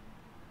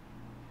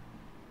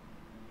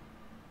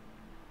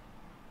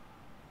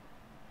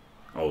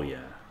 Oh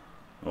yeah.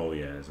 Oh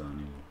yeah,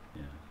 Zani.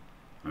 Yeah.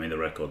 I mean, the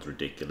record's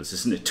ridiculous,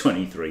 isn't it?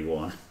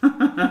 23-1.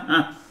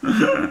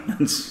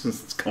 It's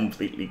a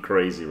completely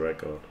crazy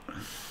record.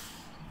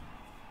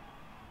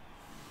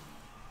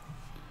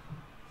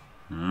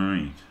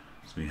 Alright.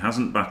 So he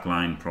hasn't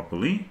backlined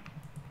properly.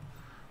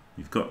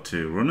 You've got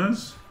 2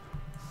 runners.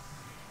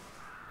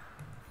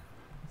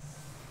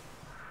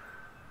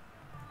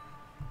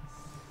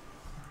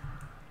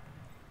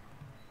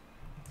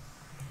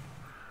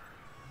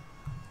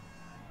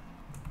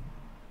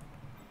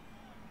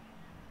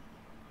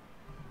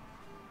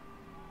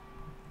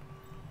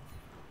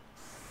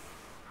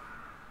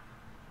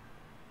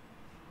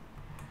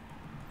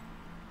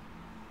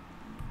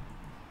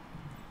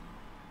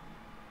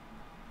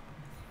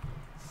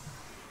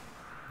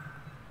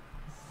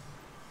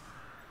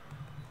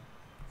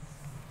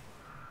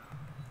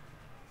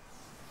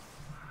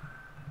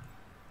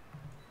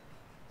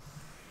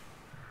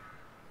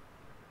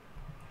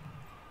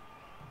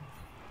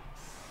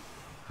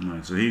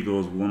 Right, so he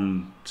goes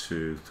 1,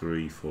 2,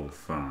 3, 4,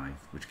 5,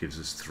 which gives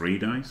us 3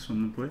 dice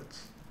on the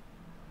blitz.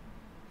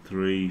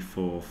 3,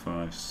 4,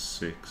 5,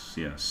 6,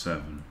 yeah,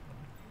 7.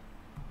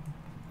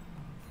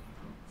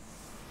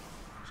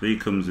 So he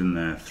comes in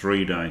there,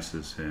 3 dice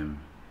is him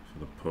for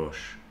the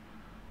push,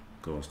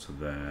 goes to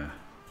there.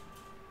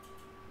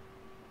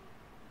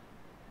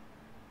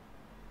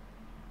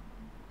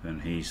 Then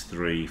he's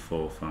 3,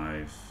 4,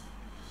 5,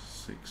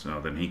 6,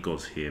 oh, then he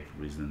goes here,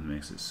 probably, then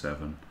makes it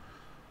 7.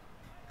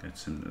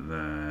 Gets into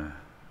there.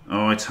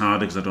 Oh, it's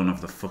hard because I don't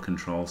have the fucking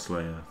Troll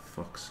Slayer.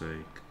 Fuck's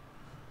sake.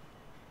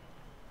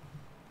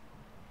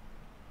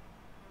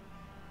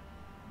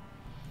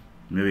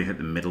 Maybe hit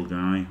the middle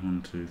guy.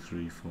 1, 2,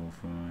 3, 4,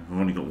 5. I've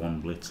only got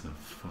 1 blitzer.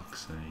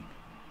 Fuck's sake.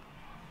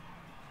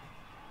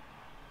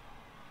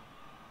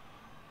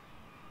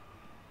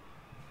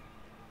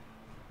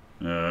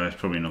 It's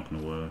probably not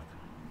going to work.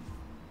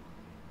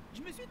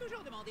 Je me suis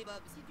toujours demandé,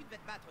 Bob, si tu devais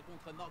te battre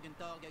contre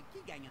Morgentorg,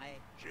 qui gagnerait?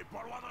 J'ai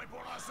pas le droit de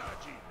répondre à ça,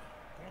 Jim.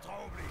 Contrat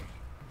oblige.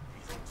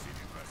 Disons que c'est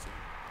du passé.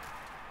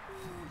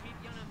 J'ai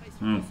bien l'impression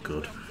Oh, que ce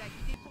God. joueur nous a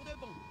quittés pour de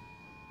bon.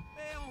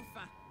 Et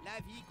enfin, la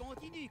vie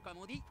continue, comme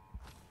on dit.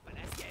 Pas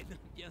la sienne,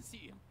 bien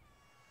sûr.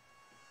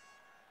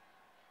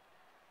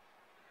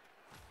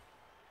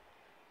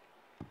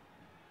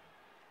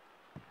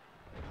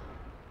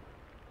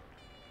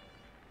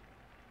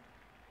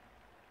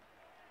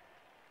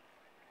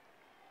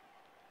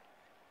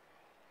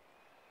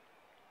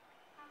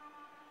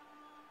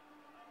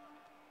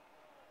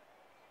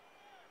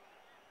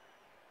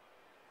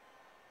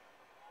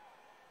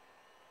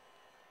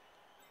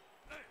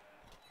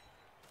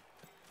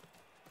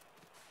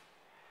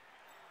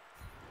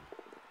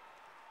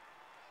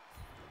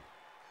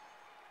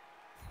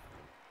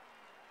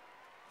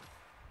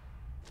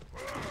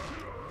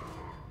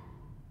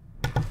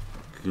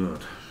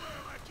 Good.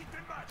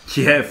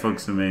 Yeah,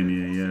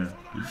 Foxomania, yeah.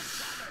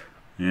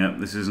 Yeah,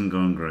 this isn't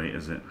going great,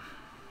 is it?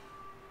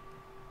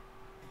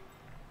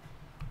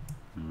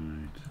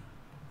 Alright.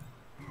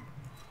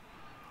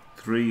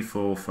 3,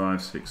 4,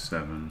 5, 6,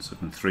 7. So I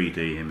can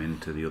 3D him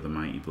into the other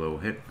Mighty Blow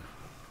hit.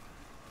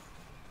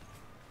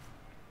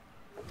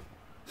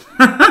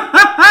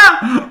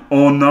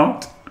 Or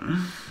not.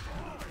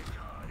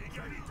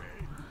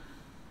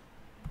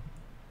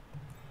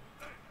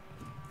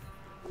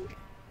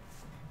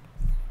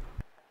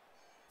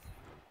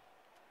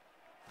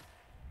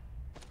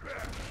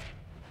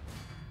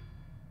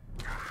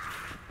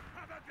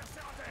 Un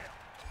adversaire à terre.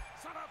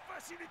 Ça va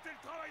faciliter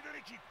le travail de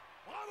l'équipe.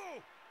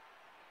 Bravo.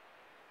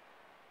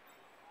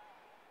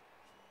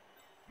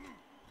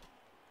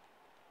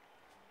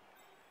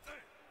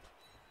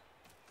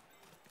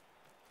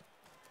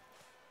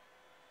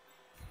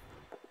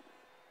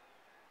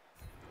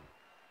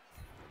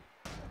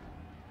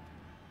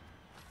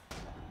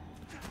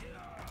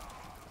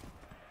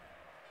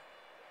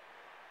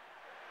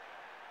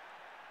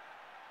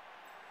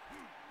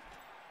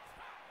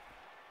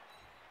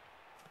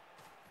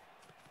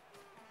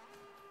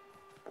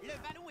 Le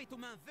ballon est aux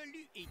mains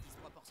velues et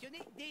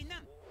disproportionnées des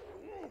nains.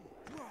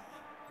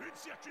 Une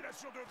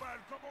circulation de balles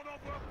comme on n'en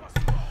voit pas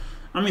souvent.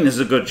 I mean, there's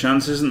a good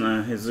chance, isn't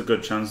there? There's a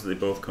good chance that they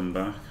both come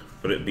back.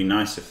 But it'd be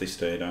nice if they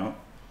stayed out.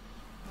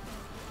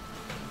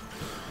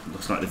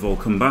 Looks like they've all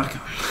come back.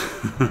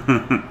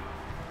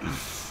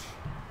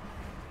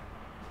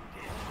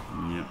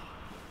 Yep.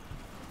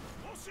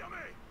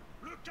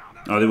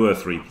 Oh, they were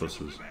 3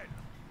 pluses.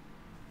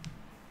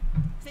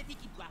 Cette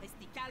équipe doit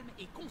rester calme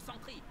et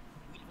concentrée.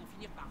 Ou ils vont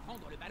finir par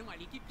rendre le ballon à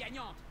l'équipe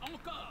gagnante.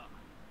 Encore.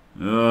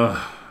 Ugh,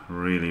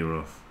 really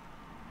rough.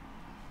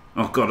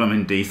 Oh god, I'm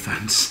in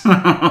defense.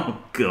 Oh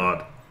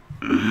god.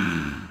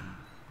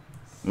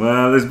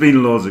 Well, there's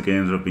been loads of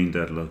games where I've been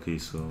dead lucky,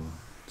 so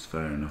it's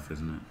fair enough,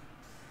 isn't it?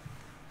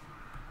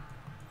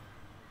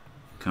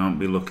 Can't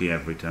be lucky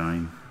every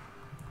time.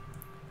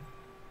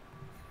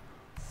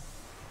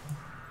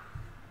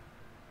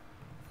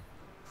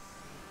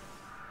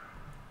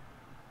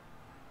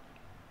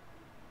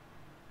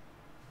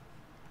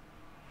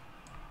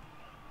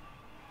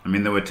 I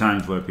mean, there were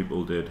times where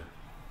people did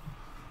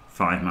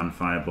 5-man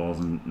fireballs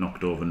and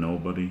knocked over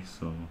nobody,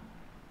 so...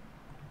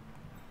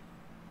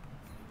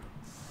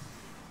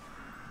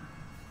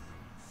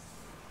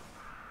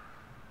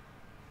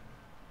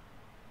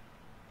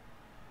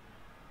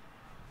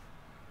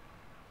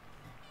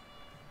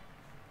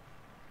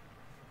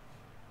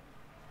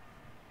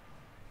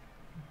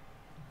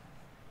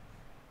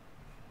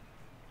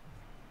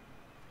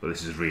 But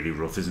this is really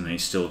rough, isn't it?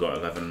 He's still got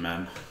 11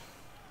 men.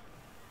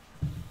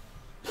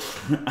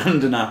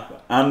 and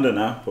an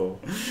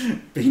apple.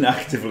 Being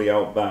actively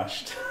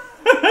outbashed.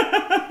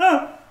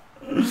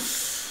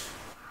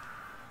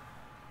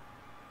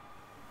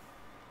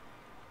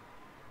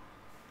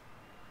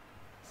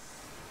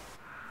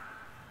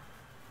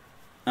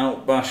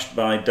 Outbashed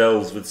by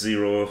Delves with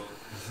 0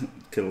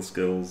 kill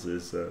skills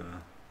is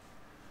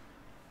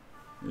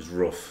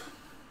rough.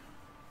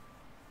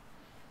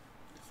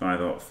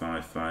 5 out of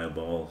 5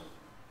 fireball.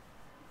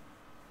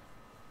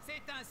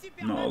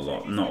 Not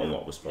a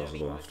lot was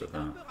possible after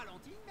that.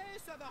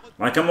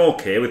 Like, I'm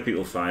okay with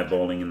people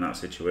fireballing in that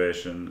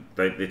situation.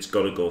 It's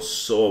got to go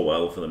so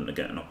well for them to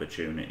get an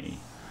opportunity.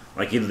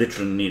 Like, he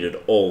literally needed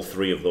all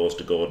 3 of those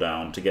to go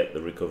down to get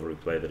the recovery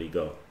play that he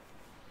got.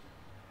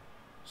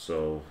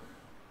 So,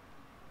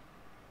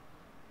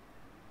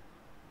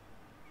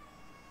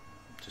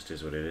 just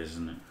is what it is,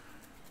 isn't it?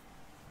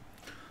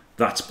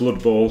 That's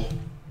Blood Bowl.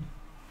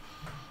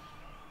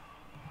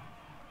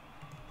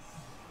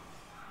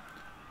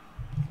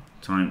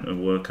 Time to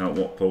work out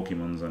what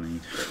Pokemons I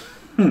need.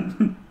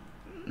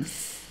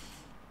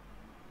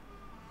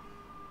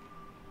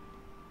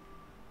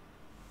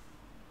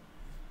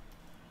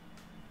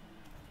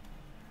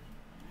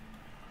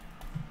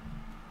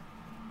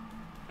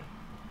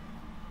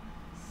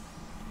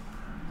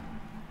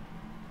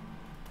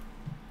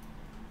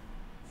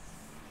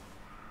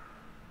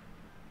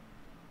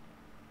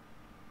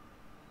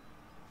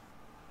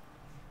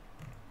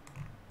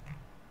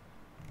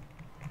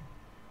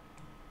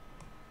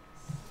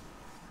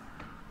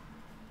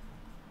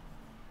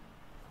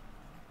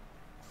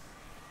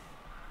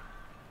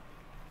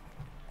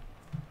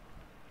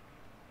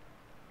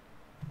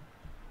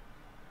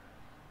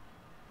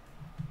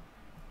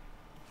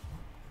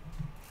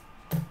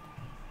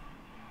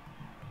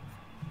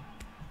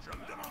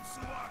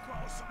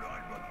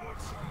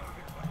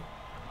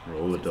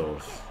 Roll the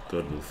DORF.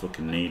 Good, we'll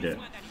fucking need it.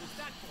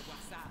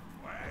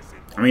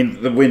 I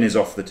mean, the win is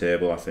off the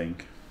table, I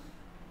think.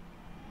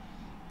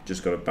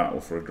 Just got to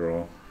battle for a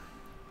draw.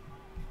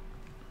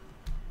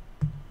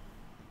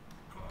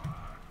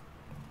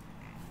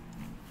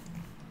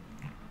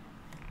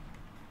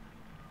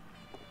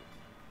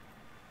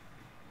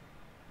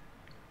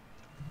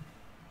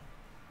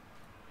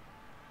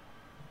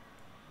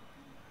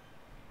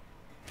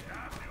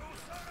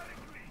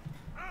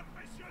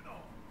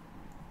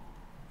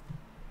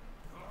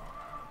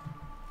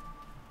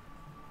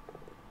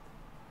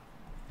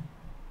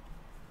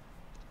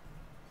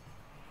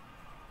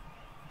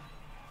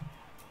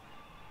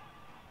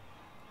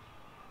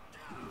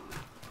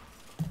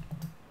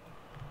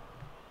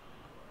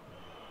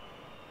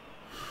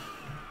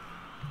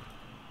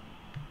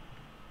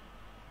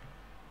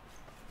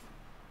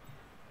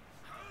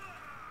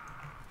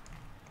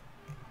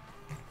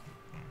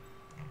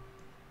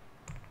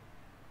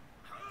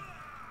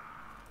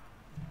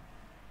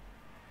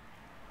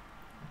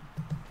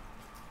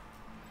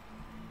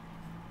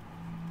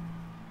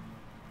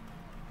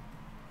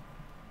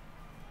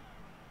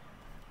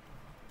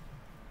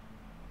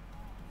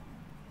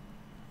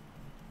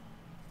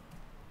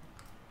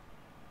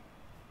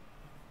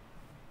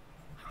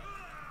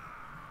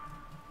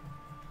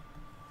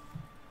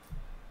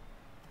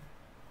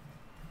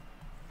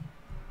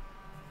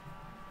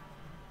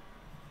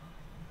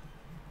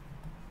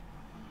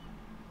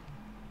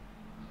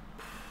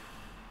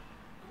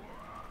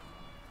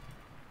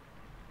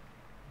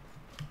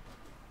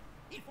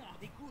 Il faut en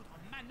découdre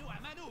mano à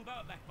mano,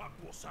 Bob. Pas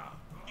pour ça.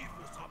 Il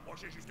faut se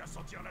rapprocher jusqu'à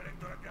sentir la laine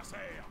de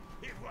l'adversaire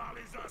et voir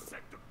les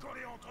insectes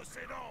coller entre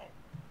ses dents.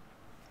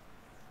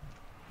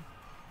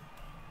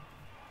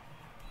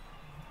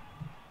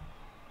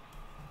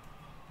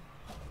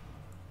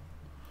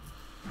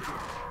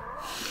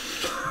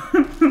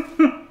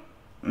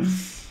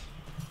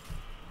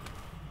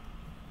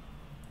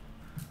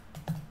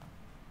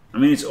 I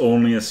mean, it's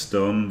only a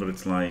stun, but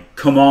it's like,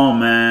 come on,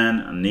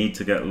 man! I need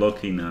to get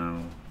lucky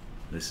now.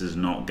 This is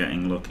not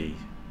getting lucky.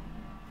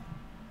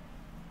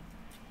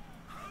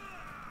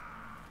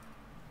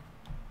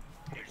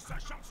 Ils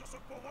s'acharnent sur ce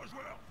pauvre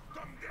joueur,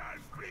 comme des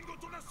halflings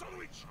autour d'un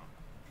sandwich.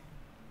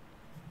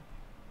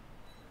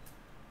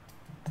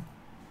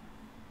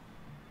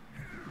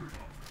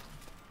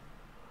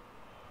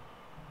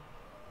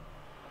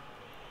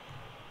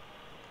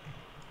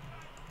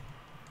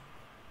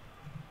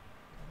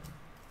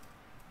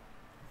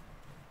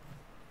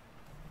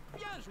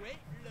 Bien joué,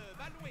 le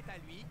ballon est à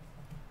lui.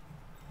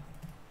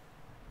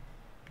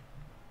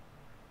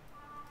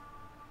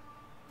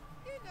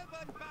 Une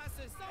bonne passe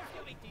sans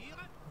fioriture.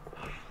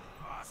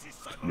 Ah, si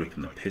ça He's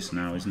ripping the piss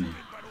now, isn't he?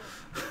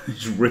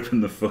 He's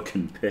ripping the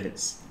fucking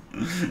piss.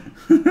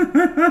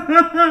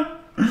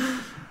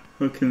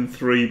 Fucking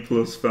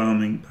 3+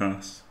 farming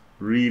pass.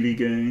 Really,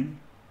 game?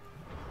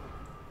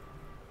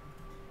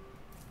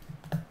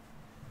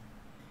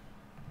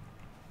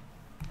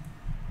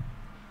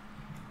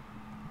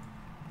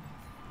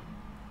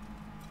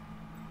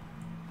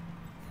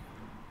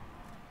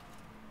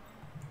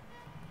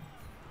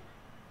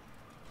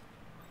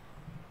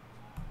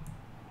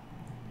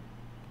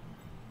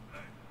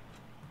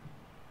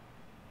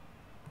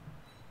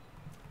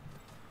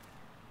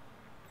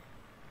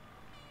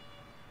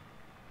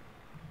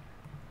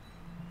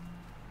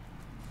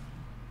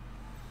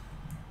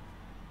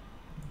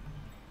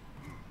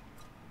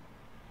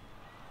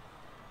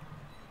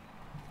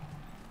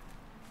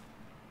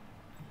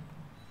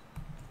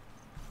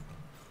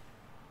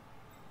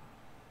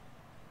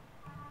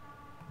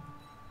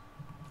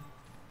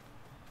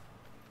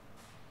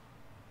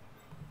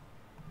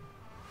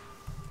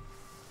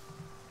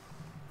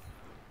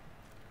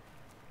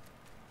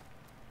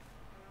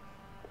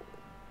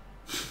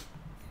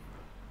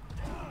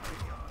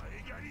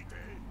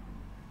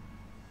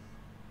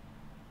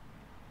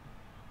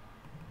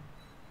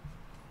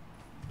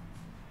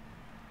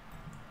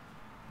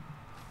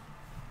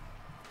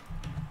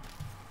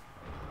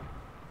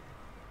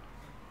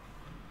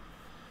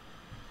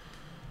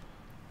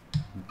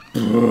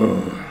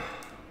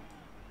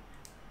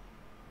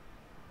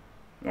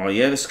 Oh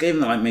yeah, this game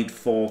that like made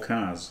 4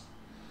 cars.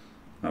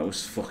 That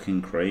was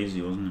fucking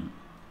crazy, wasn't it?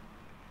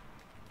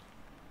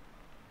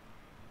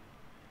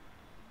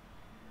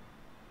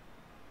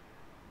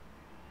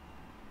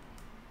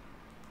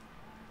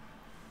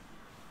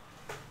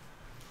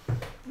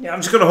 Yeah,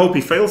 I'm just gonna hope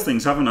he fails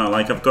things, haven't I?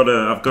 Like I've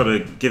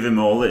gotta give him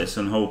all this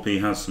and hope he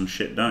has some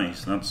shit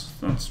dice.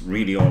 That's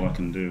really all I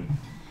can do.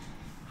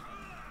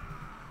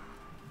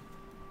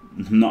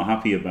 I'm not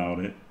happy about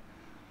it.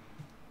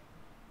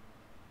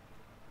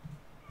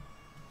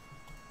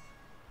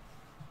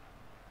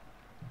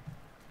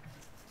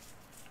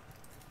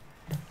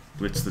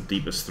 Blitz the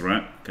deepest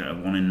threat. Get a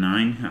 1 in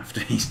 9 after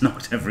he's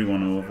knocked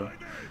everyone over.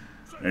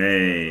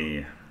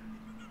 Hey.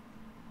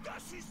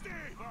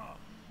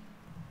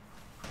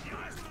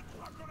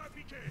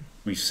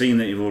 We've seen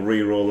that he will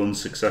re-roll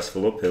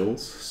unsuccessful uphills,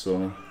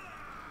 so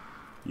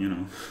you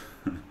know.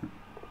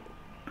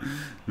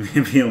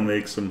 Maybe he'll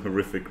make some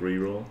horrific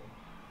re-roll.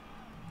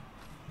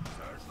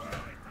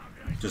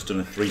 Just done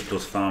a 3+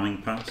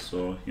 farming pass,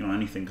 so you know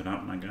anything could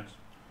happen, I guess.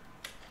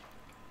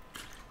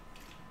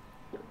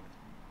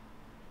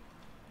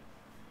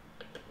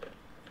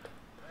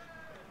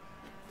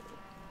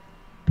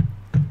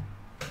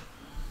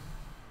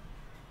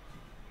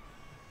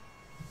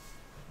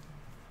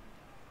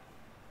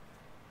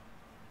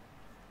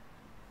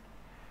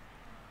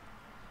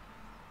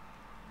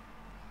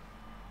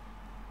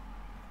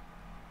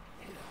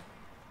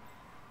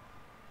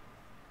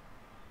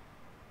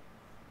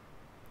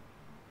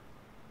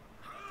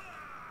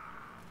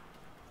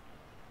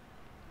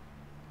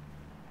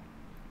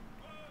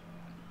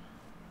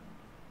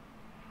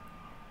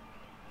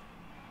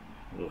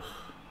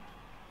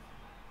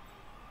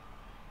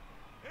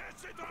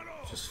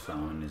 Just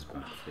farming his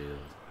backfield.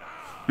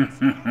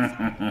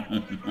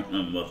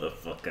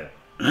 Motherfucker.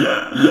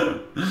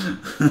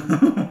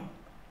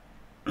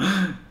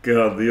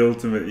 God, the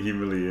ultimate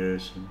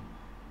humiliation.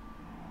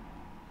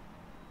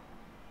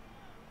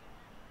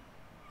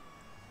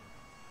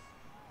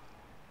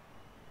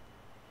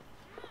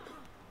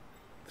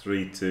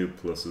 Three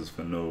 2+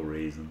 for no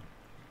reason.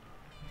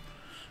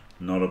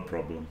 Not a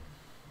problem.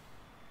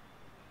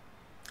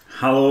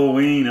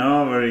 Halloween,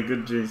 oh very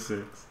good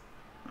G6.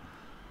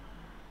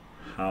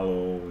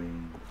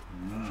 Halloween,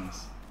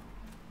 nice.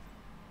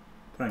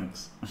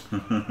 Thanks.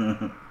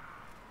 A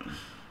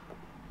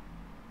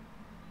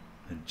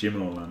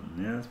Jimmo lantern,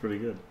 yeah, that's pretty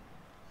good.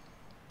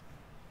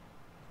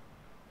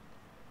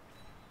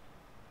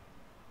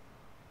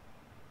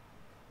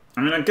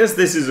 I mean, I guess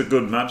this is a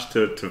good match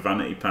to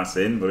vanity pass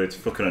in, but it's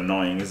fucking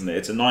annoying, isn't it?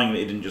 It's annoying that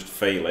he didn't just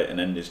fail it and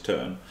end his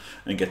turn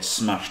and get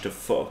smashed to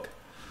fuck.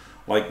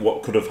 Like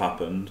what could have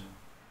happened.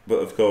 But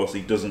of course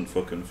he doesn't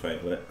fucking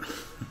fail it.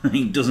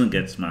 He doesn't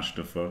get smashed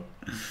to fuck.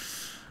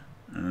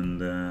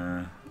 And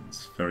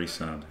it's very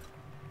sad.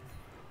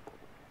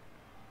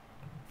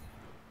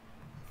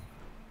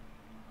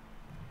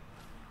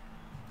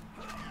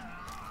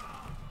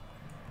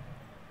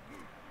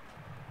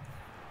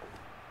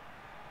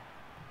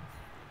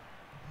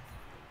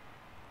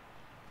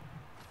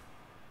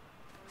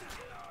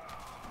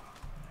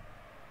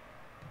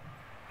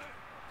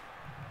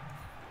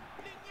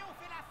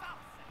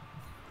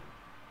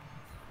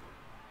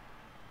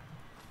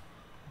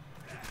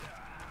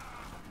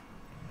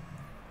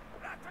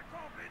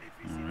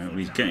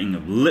 he's getting a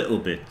little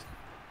bit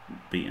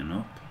beaten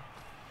up,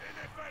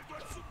 NFL doit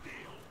le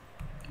soutenir.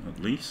 at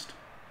least.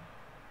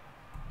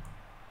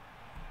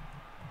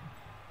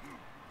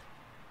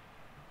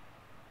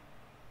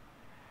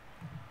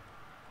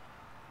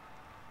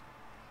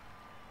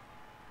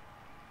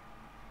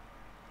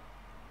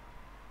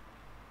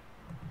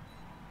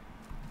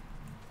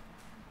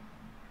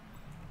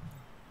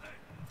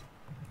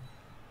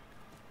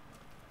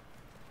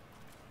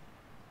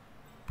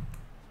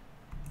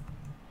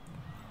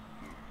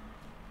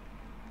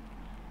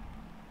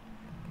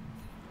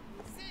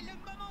 C'est le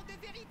moment de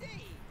vérité.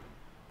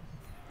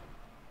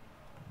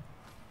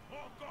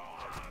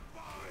 Encore un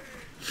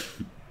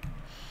pareil.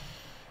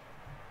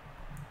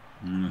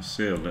 I'm gonna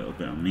say a little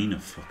bit. I mean a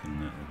fucking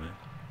little bit.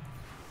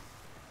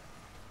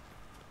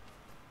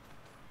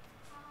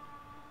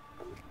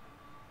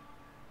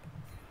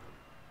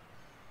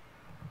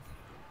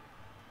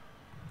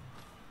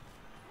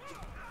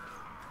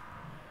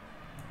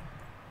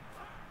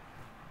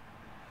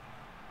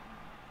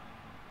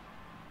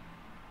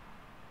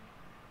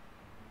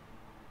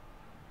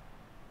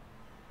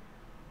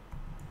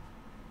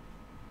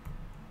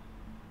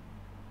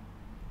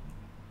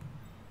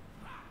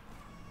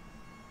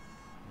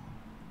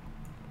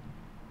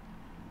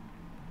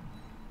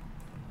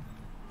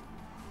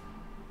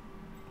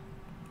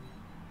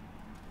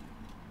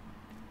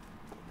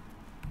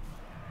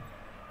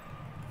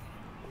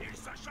 Il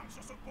s'acharne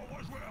sur ce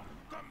pauvre joueur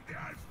comme des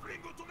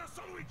halflings autour d'un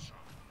sandwich.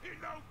 Il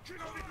n'a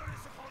aucune envie de le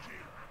laisser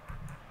tranquille.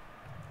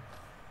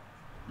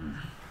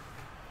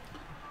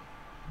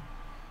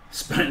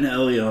 Spent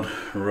Elliot,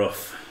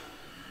 rough.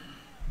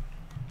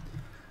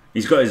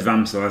 He's got his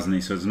vamp still, hasn't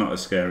he? So it's not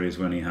as scary as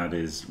when he had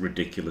his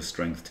ridiculous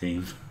strength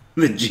team.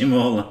 The Jim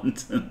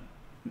Orlanton.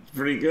 It's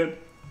pretty good.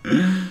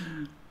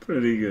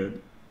 Pretty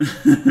good.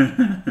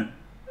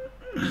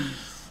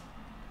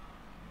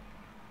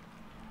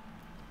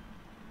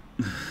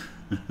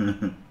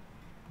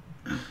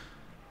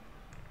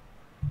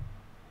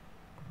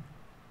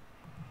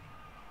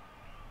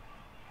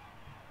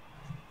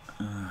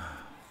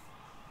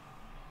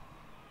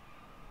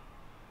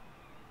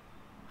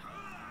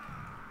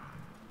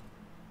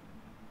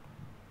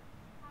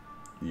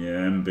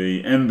 Yeah,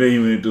 MB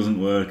when it doesn't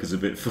work is a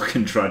bit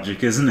fucking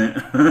tragic, isn't it?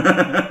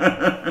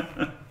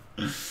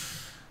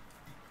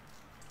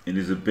 It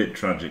is a bit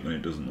tragic when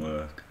it doesn't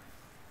work.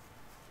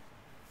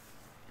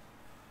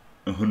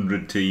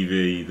 100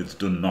 TV that's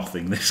done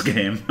nothing this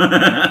game.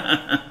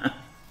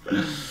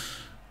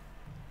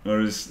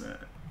 Whereas,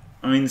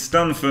 I mean,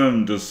 Stand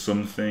Firm does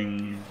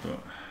something, but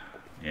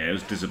yeah, it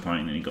was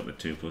disappointing that he got the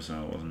 2+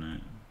 out, wasn't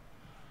it?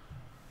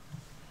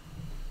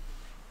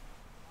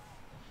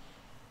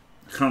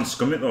 Can't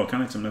scum it though,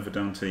 can it? I'm never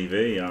down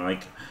TV. I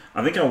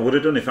think I would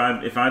have done if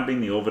I'd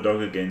been the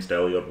overdog against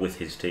Elliot with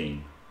his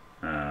team.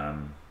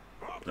 Then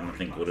I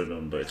think would have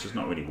done, but it's just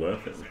not really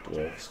worth it with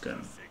Dwarfs.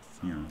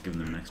 You know, giving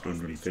them an extra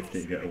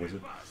 150 to get a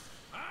wizard.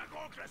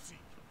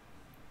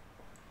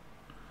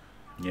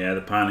 Yeah,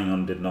 the piling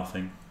on did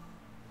nothing.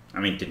 I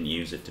mean, didn't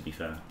use it, to be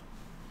fair.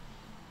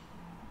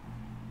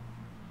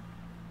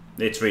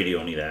 It's really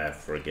only there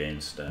for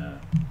against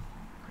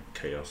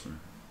Chaos and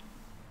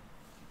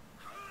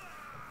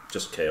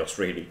just Chaos,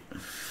 really.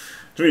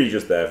 It's really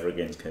just there for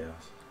against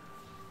Chaos.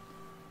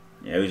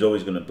 Yeah, he's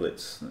always going to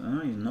blitz. Oh,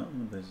 he's not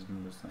going to blitz. He's going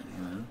to blitz that.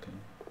 Yeah, okay.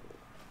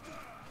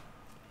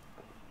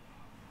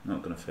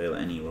 Not going to fail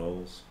any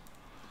rolls.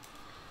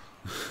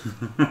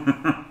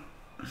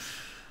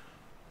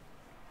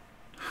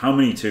 How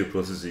many 2+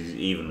 has he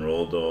even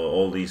rolled, or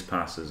all these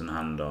passes and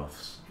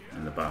handoffs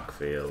in the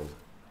backfield?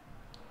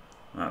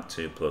 That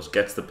 2+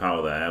 gets the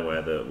power there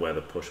where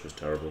the push was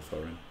terrible for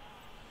him.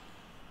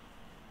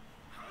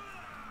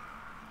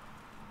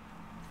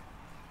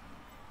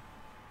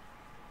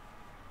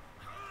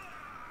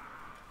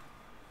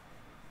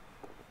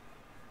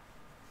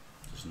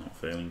 Just not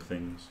failing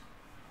things.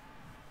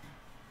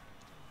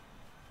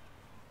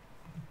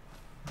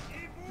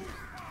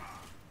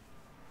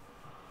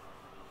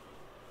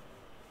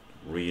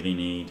 Really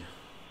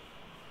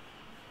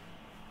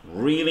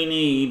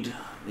need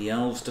the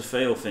elves to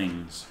fail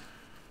things.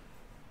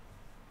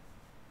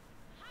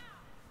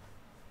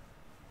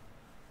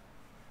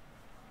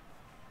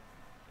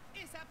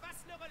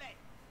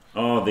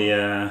 Oh,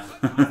 the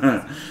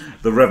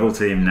the Rebel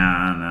team. Nah,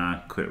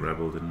 I quit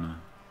Rebel, didn't I?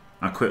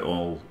 I quit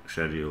all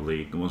scheduled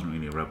league. It wasn't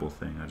really a Rebel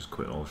thing. I just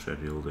quit all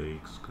scheduled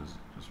leagues because it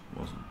just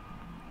wasn't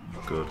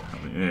good.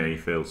 I mean, yeah, he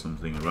failed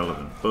something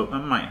irrelevant, but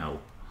that might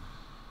help.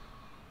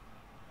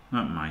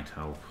 That might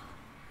help.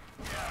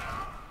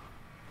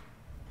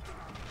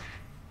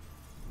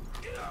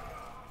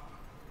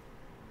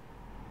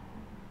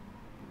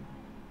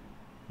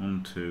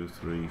 One, 2,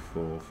 3,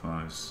 4,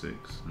 5,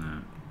 6.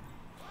 No.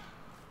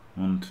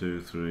 1, 2,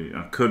 3.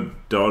 I could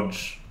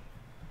dodge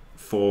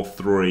 4,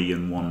 3,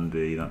 and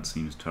 1D. That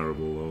seems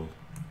terrible, though.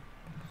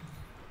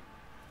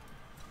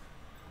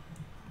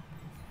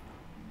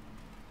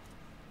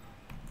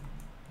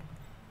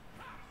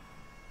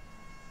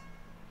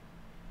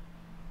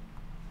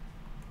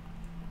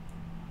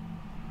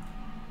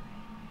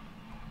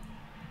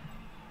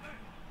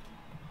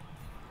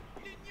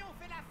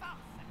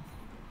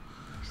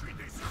 suis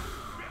déçu.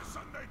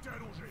 Personne n'a été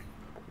allongé.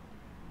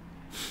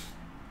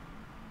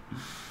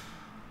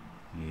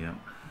 Yep.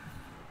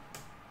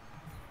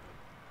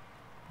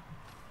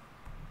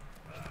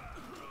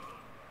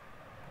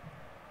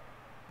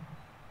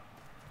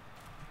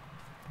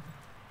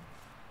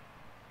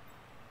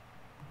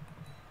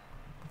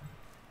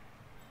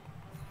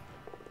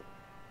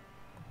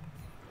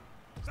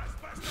 Ça se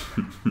passe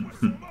comme un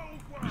poisson mort ou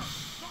quoi?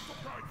 Dans ton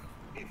cogne.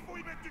 Il faut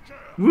y mettre du cœur.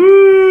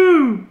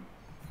 Woo!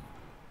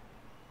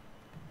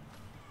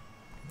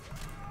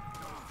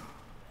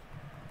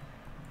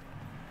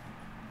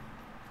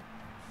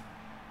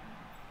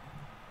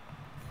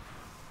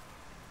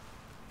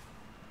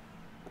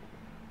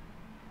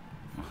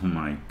 Oh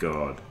my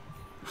god.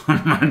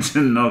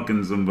 Imagine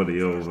knocking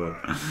somebody over.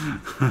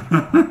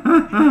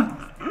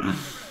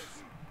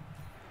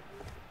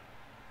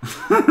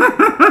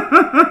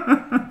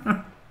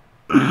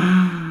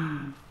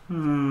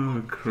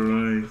 Oh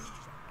Christ.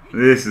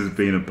 This has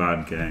been a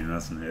bad game,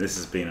 hasn't it? This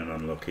has been an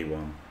unlucky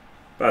one.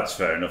 That's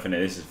fair enough, innit?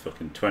 This is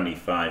fucking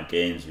 25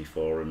 games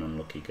before an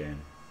unlucky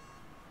game.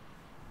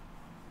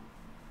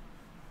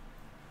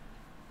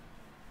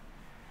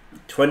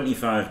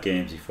 25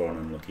 games before an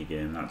unlucky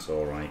game, that's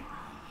alright.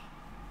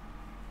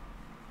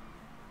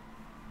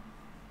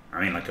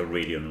 I mean, like a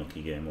really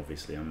unlucky game,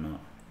 obviously. I'm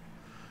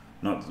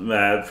not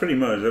pretty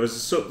much. There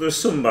was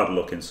some bad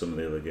luck in some of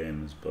the other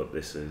games, but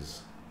this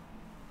is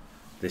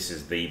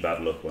the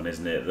bad luck one,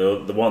 isn't it?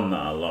 The one that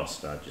I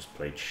lost, I just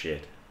played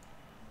shit.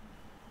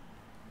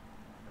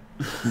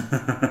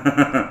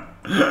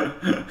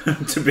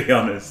 To be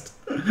honest,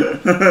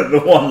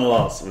 the one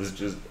loss was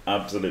just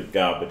absolute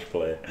garbage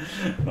play,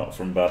 not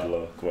from bad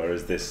luck.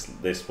 Whereas this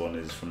one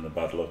is from the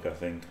bad luck, I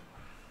think.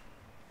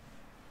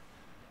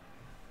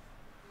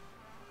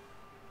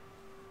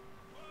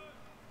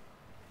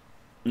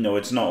 No,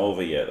 it's not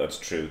over yet. That's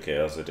true,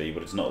 KLZD,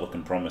 but it's not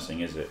looking promising,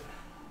 is it?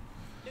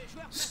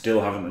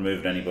 Still haven't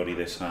removed anybody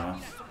this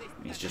half.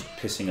 He's just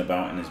pissing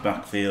about in his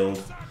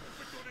backfield,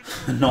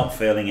 not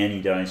failing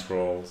any dice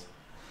rolls.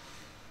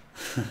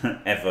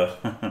 Ever.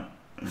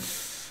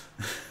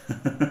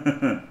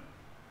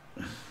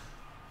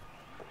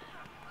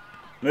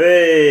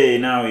 Hey,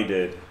 now he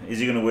did. Is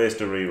he going to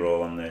waste a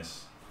reroll on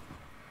this?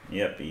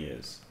 Yep, he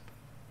is.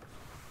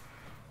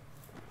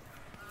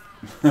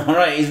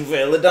 Alright, he's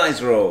failed the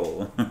dice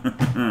roll.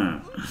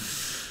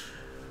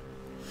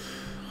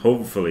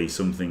 Hopefully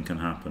something can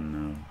happen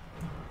now.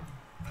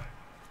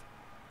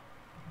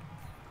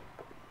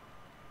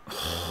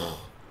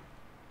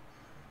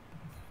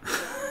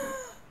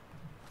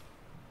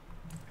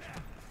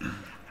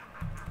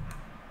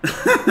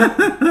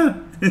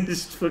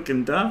 It's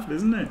fucking daft,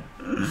 isn't it?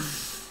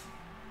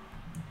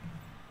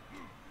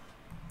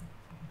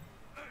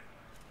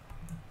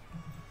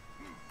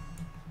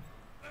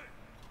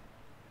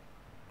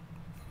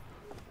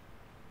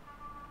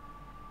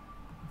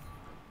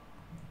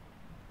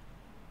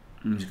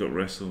 He's got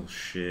wrestle.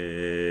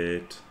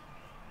 Shit.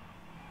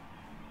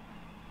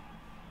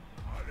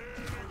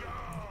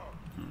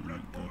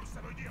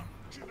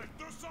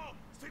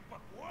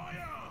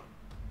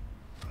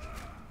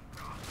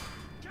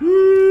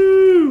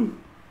 Woo!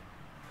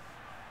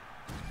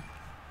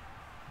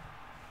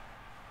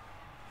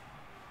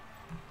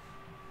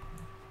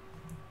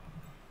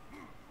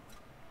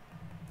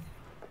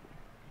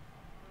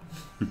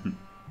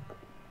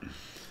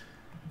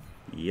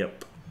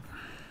 Yep.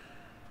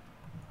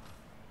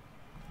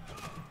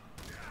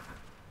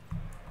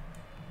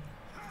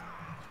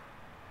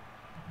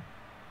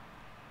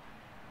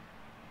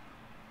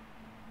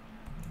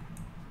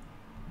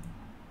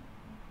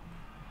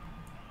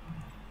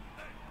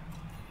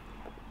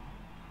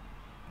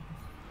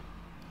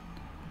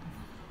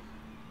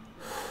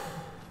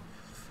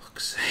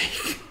 Fuck's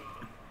sake.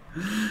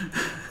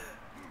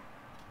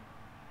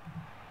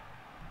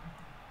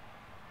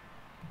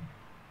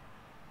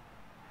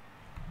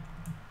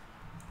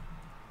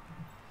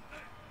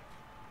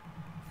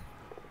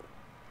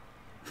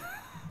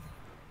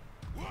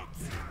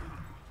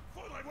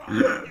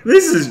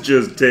 This is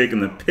just taking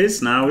the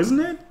piss now, isn't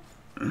it?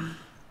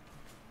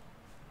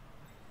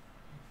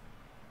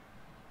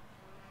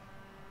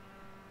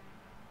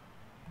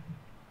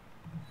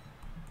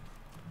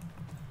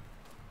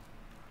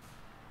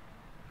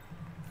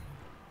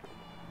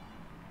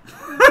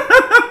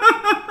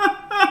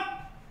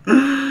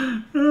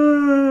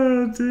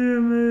 Oh, dear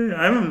me.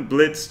 I haven't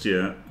blitzed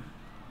yet.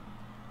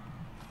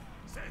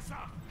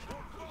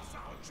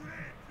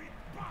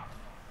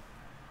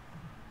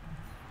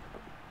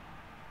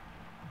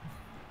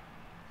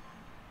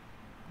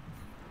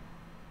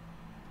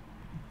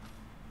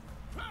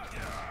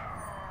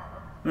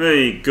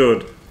 Hey,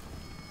 good.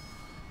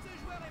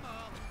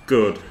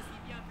 Good.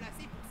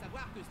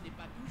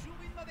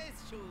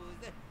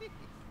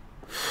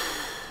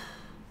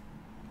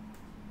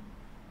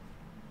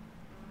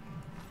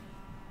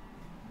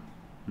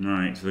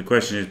 Right, so the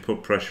question is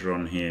put pressure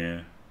on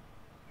here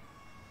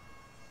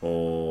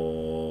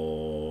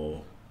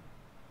or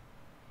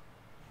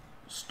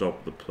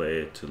stop the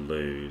player to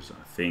lose.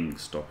 I think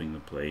stopping the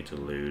player to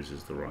lose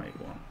is the right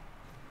one.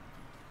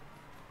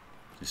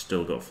 He's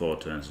still got 4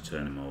 turns to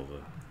turn him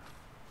over.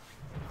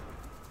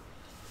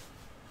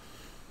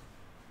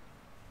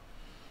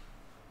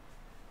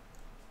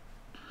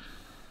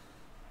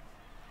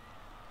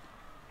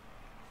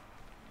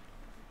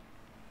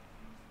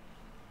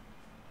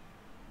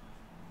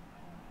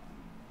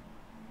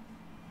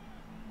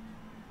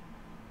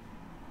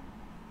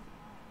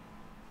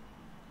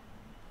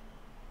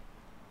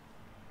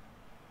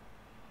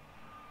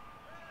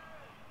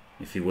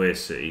 If he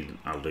wastes it,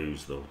 I'll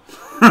lose though.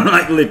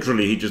 Like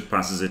literally, he just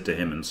passes it to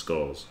him and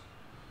scores.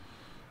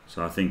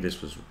 So I think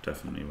this was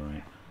definitely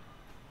right.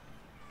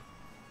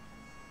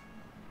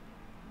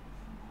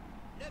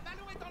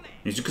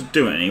 He's just gonna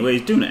do it anyway.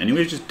 He's doing it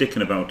anyway. He's just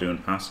dicking about doing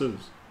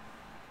passes.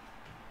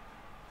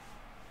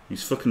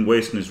 He's fucking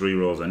wasting his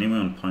rerolls anyway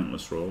on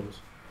pointless rolls.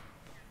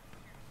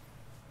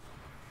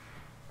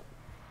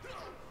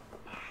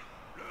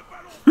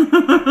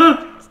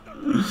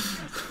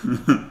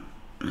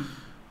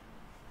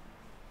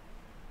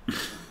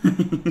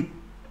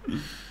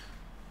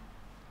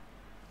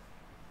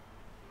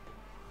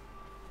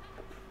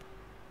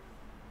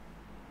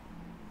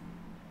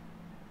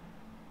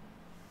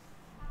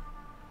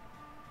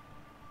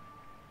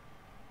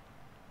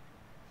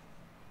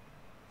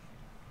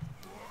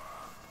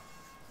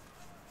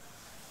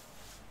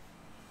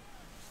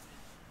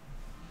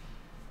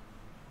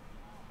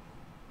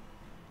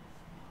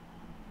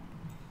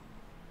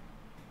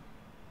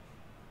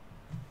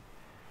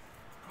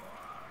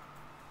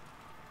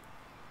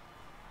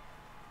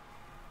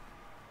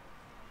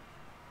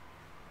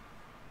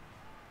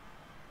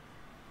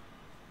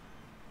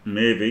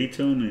 Maybe,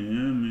 Tony,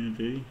 yeah,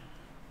 maybe.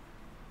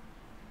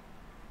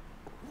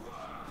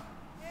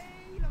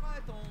 Et il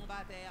retombe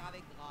à terre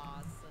avec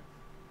grâce.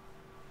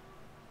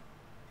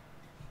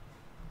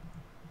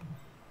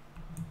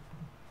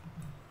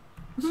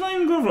 Does not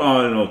even go for...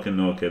 Oh, okay,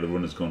 no, okay, the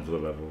runner's gone for the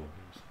level.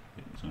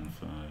 It's on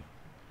 5.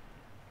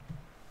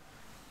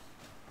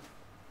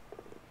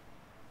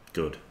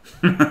 Good.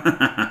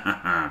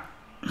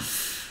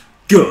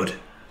 Good.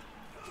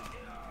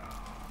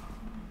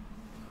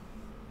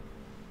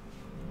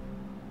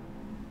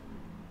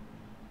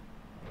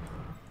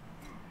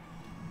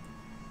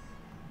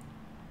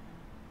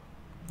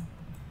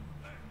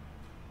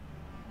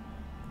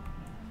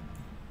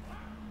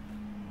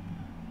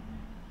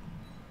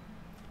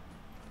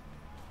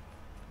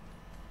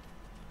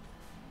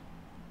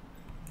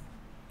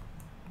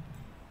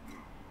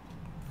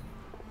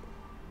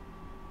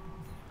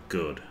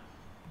 Good.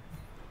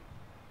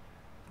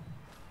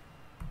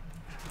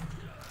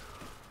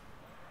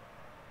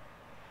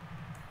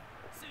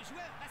 Ce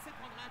joueur va se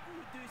prendre un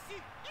coup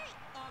dessus et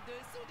en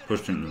dessous de la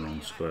Pushed in the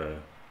wrong ceinture. square.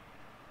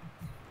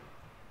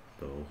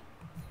 Though.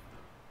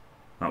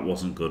 That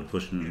wasn't good,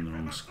 pushing in the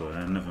wrong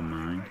square, never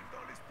mind.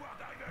 Dans l'espoir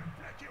d'arriver à le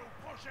plaquer au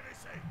prochain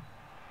essai.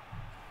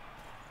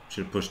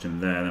 Should have pushed him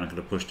there, then I could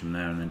have pushed him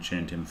there and then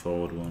chained him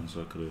forward one,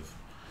 so I could have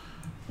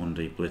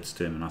 1D blitzed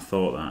him, and I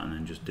thought that and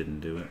then just didn't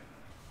do it.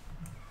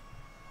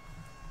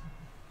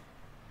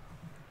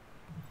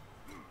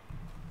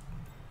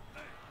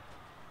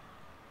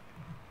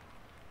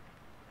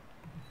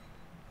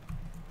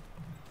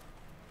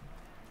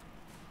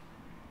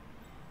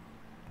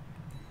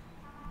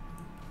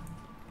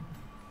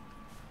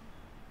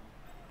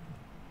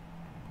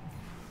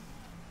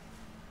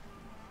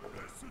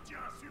 Le soutien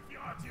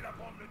suffira-t-il à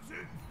prendre le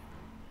dessus?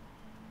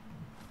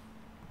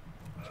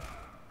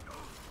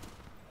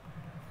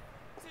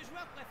 Ce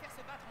joueur préfère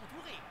se battre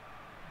entouré.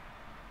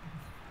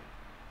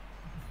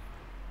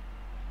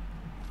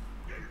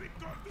 Il lui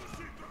colle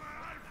dessus comme un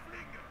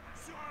halfling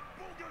sur un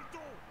bon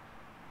gueuleton.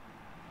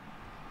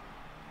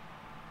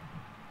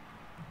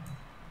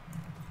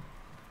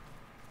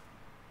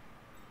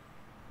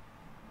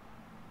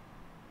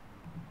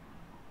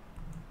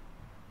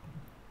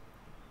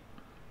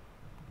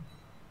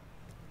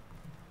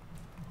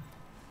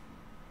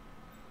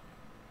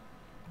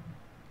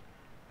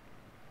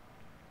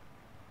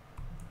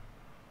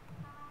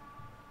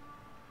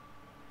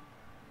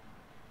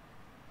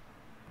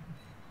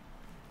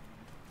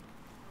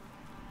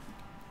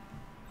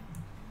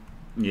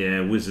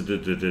 Yeah,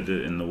 wizarded it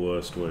in the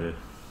worst way.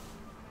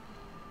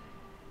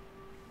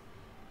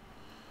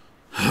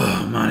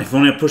 Oh man, if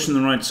only I pushed in the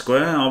right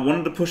square. I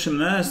wanted to push him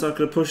there, so I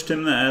could have pushed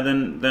him there,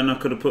 then I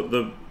could have put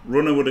the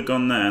runner would have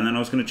gone there, and then I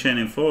was going to chain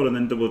him forward and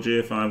then double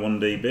GFI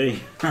 1DB.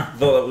 I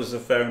thought that was a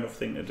fair enough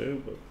thing to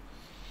do, but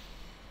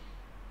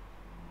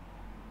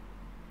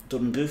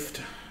done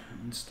goofed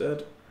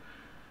instead.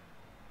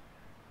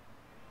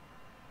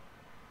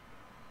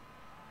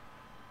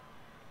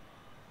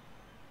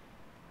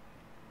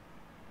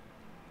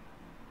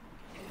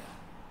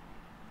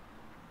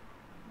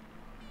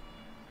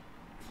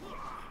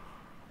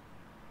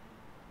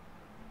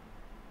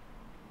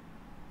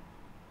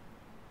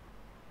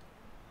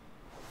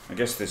 I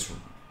guess this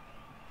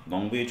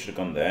Longbeard should have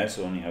gone there,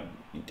 so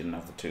he didn't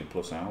have the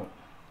 2+ out.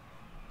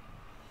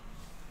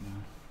 No.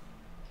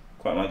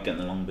 Quite like getting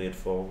the Longbeard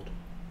forward.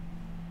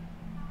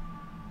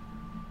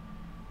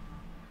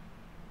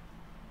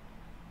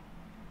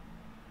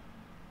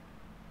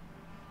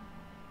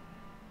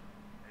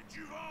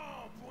 tu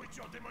vends,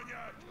 pourriture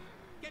démoniaque?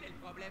 Quel est le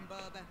problème,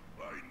 Bob?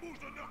 Une mouche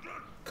de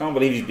Nurgle? Can't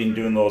believe he's been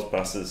doing those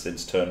passes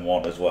since turn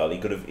 1 as well. He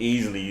could have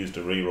easily used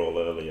a reroll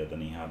earlier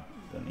than he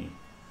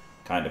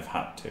kind of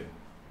had to.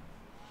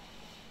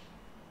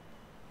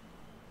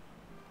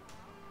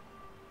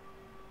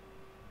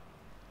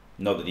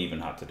 Not that he even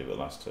had to do it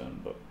last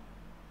turn, but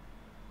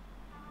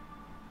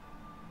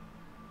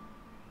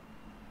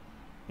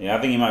yeah, I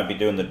think he might be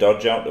doing the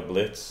dodge out to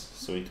blitz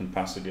so he can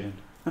pass again.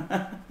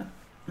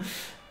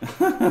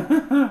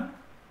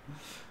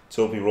 Let's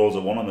hope he rolls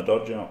a 1 on the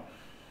dodge out.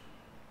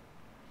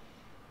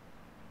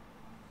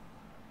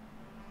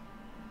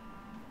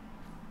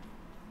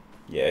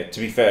 Yeah, to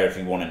be fair, if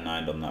he 1 in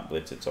 9 on that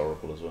blitz, it's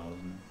horrible as well,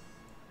 isn't it?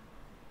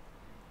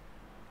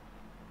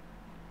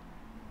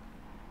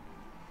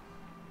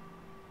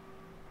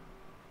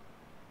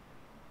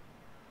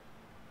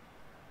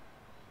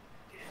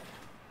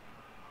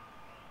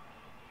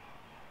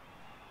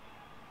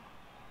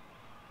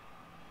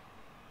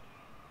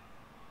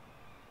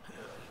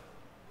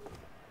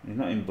 He's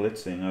not in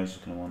blitzing, I was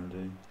just going to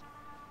 1D.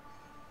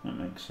 That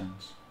makes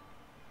sense.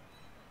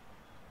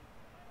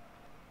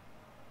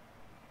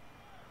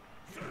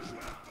 Ce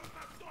joueur peut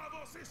maintenant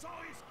avancer sans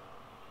risque.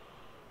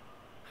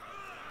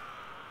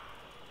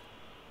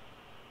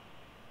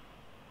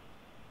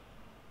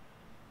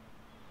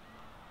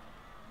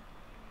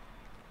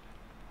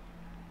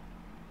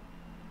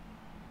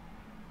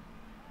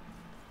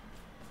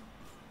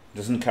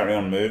 Doesn't carry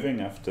on moving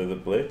after the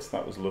blitz,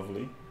 that was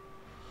lovely.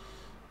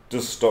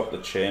 Does stop the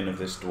chain of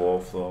this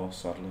dwarf though,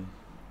 sadly.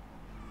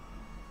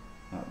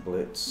 That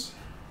blitz.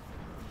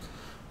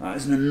 That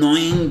is an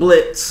annoying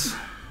blitz.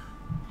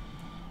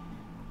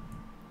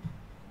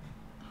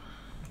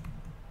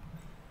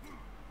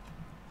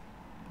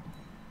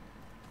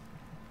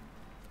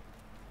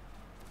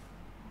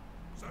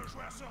 Ce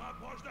joueur se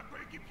rapproche d'un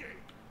coéquipier.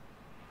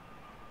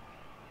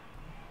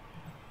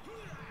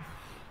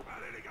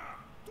 Allez les gars,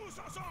 tous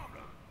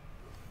ensemble.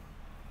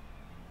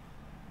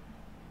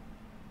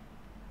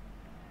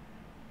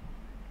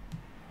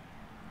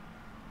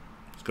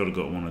 He's got to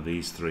got one of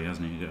these 3,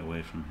 hasn't he, to get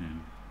away from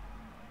him.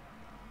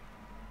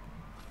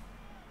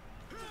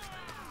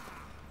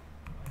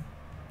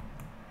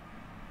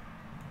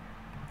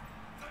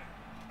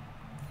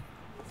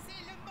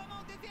 C'est le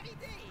moment de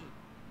vérité.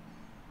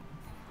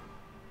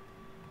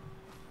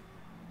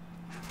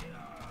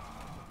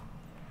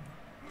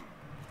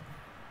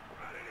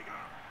 Allez les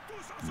gars,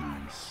 tous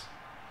ensemble. Nice.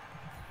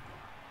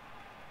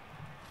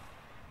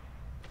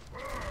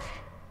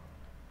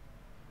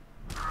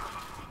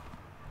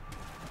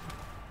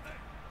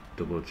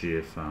 Double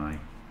GFI.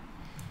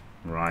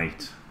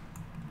 Right.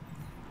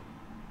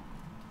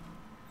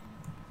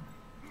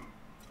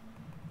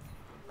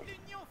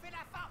 L'union fait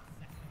la force.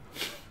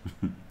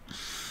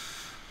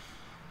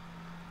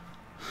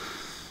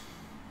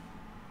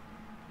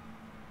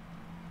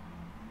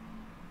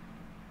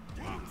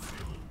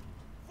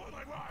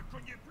 Faudrait voir à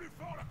cogner plus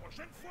fort la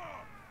prochaine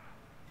fois.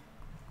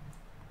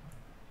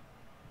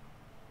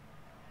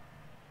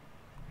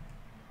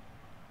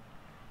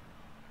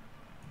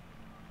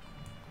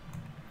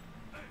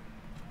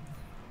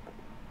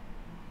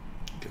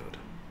 Good.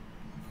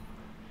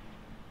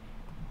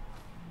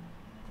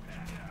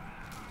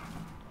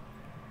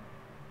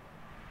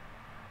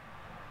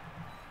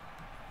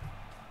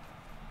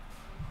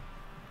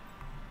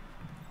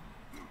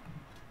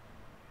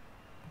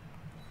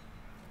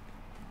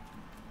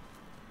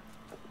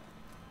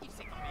 Il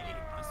s'est emmêlé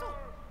les pinceaux.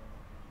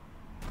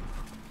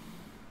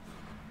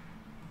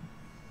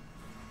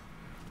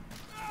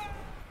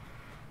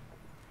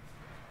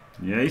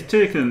 Yeah, he's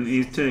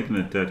taken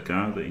a dead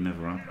guard that he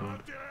never had. Il a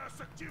intérêt à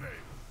s'activer.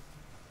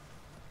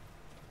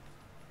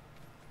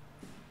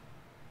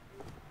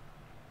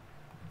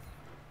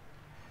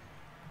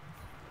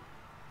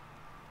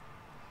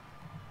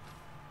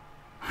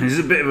 It's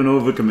a bit of an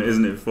overcommit,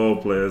 isn't it?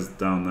 4 players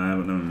down there,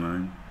 but never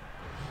mind.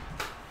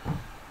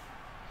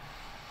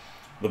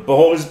 The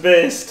ball is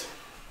based.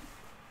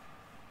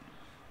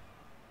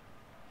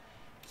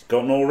 He's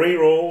got no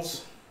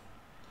rerolls.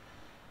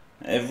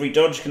 Every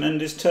dodge can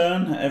end his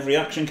turn. Every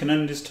action can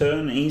end his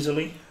turn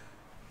easily.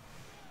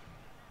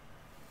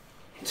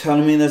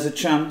 Telling me there's a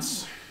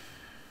chance.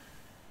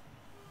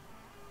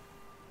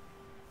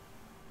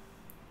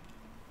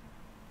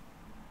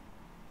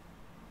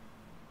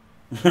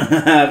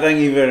 Thank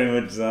you very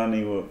much,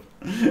 Zani.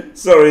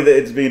 Sorry that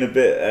it's been a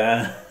bit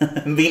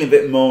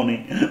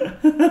moany.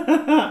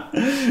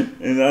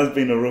 It has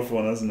been a rough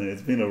one, hasn't it?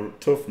 It's been a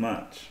tough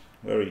match,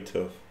 very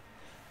tough.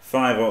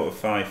 5 out of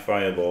 5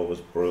 fireball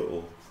was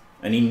brutal,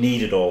 and he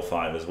needed all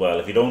 5 as well.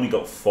 If he'd only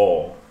got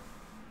 4,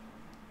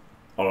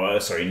 or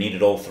sorry, he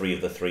needed all 3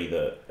 of the 3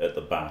 that at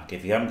the back.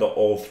 If he hadn't got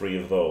all 3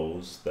 of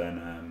those,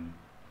 then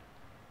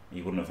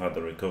he wouldn't have had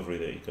the recovery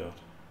that he got.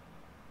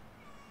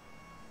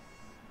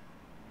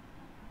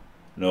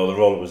 No, the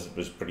roll was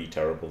pretty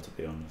terrible, to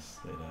be honest.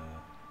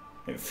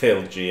 It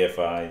failed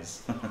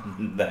GFIs,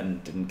 and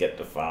then didn't get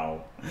to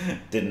foul,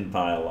 didn't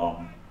pile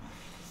on.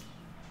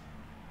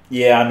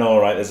 Yeah, I know,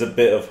 right? There's a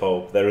bit of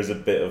hope. There is a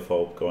bit of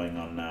hope going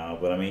on now,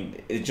 but I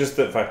mean, it's just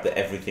the fact that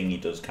everything he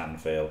does can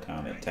fail,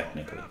 can't it?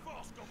 Technically,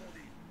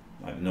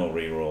 like no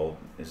reroll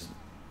is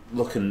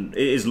looking.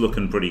 It is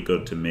looking pretty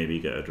good to maybe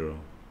get a draw.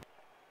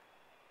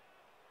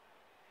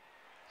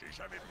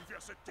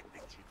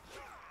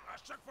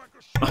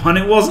 Oh, and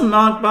it wasn't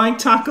marked by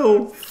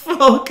tackle.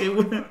 Fuck it.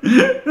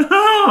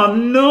 Oh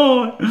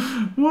no,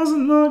 it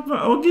wasn't marked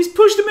by. Oh, he's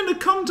pushed him into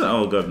contact.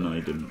 Oh god, no,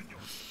 he didn't.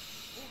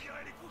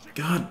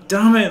 God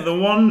damn it! The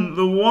one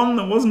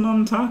that wasn't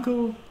on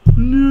tackle.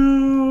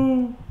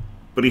 No.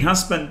 But he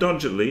has spent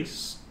dodge at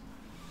least.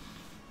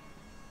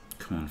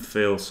 Come on,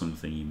 fail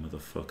something, you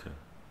motherfucker.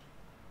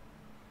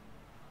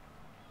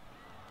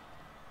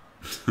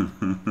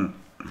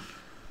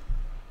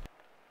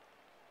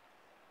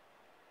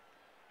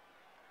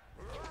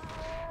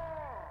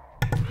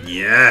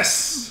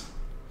 Yes!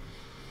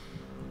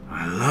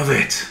 I love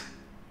it!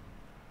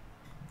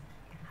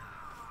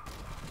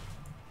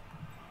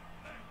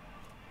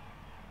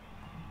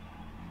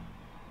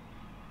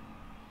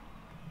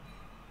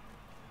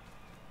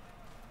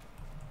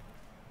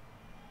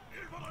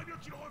 Il vaudrait mieux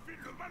qu'il refile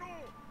le ballon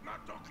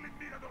maintenant que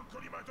l'ennemi l'a dans le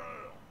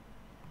collimateur.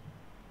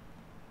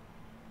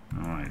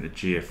 Alright, the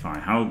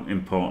GFI. How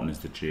important is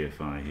the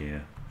GFI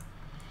here?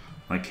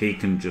 Like, he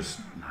can just...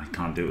 I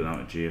can't do it without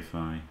a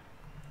GFI.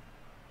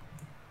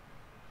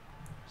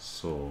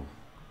 So...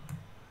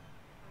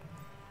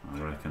 I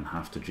reckon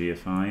have to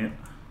GFI it.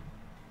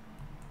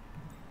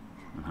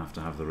 And have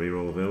to have the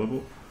reroll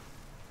available.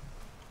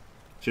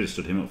 Should have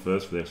stood him up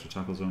first for the extra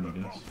tackle zone, I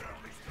guess.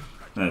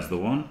 There's the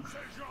one.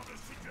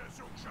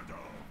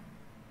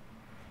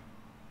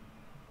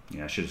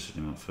 Yeah, I should have stood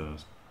him up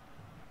first.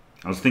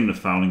 I was thinking of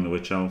fouling the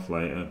Witch Elf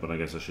later, but I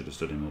guess I should have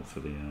stood him up for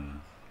the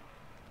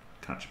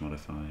catch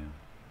modifier.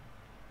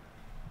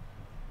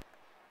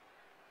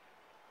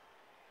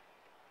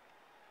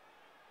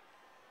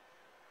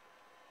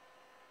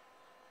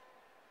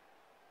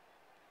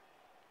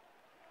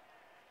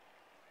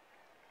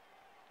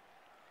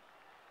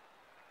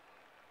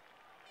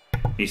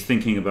 He's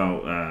thinking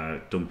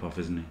about dump off,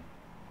 isn't he?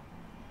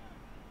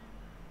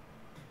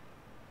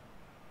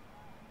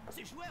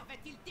 Ce joueur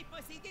va-t-il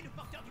déposséder le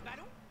porteur du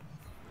ballon?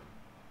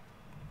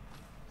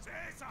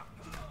 C'est ça.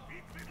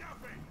 Vite fait, bien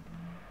fait.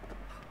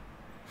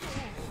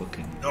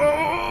 Fucking.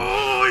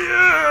 Oh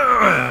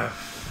yeah!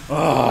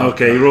 Oh,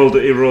 okay, he rolled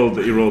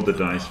the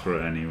dice for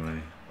it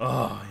anyway.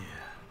 Oh, yeah.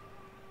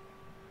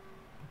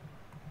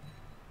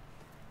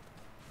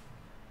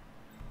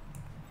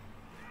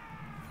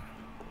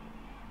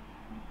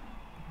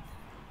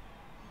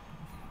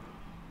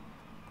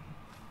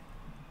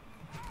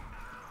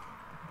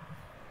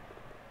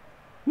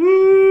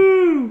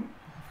 Woo!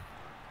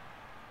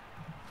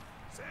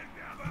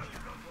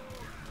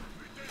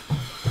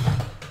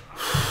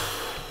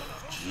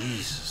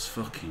 Jesus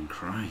fucking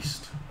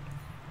Christ.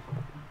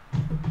 Un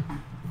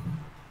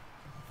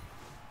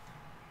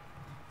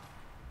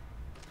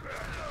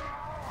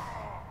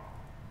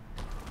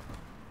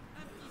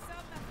petit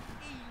somme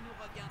et il nous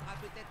reviendra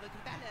peut-être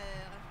tout à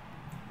l'heure.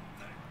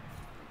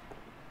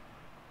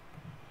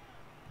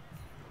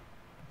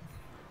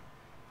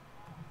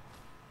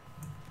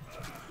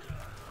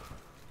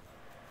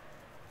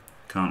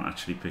 Can't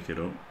actually pick it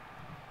up.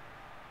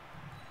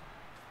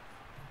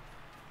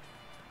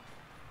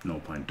 No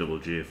point double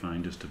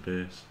GFIing just a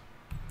base.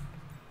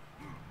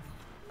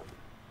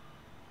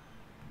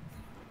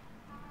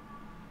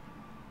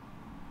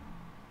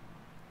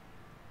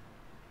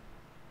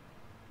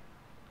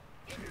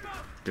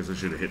 Guess I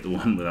should have hit the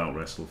one without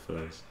wrestle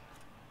first.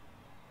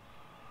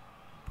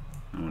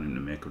 I want him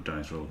to make a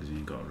dice roll because he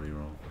ain't got a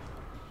reroll.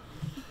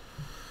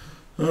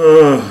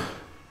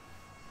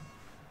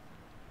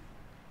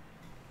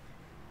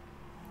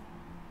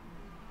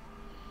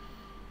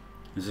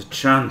 There's a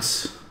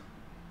chance.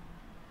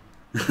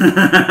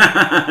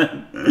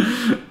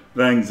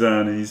 Thanks,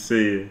 Annie.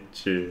 See you.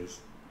 Cheers.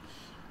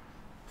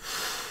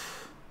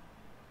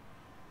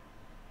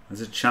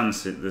 There's a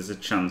chance. There's a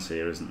chance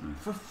here, isn't there?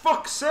 For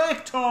fuck's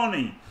sake,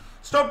 Tony!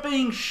 Stop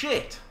being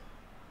shit.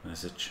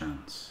 There's a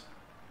chance.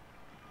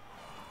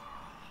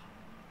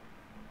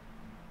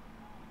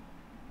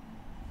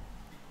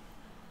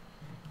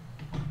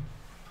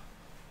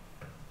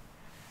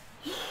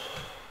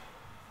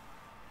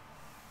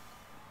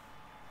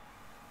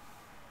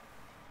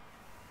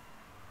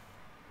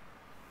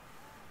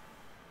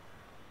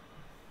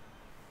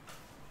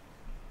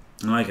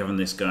 I like having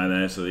this guy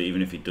there so that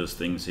even if he does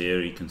things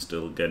here, he can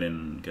still get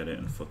in, get it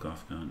and fuck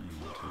off, can't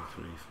he? 1, 2,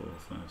 3,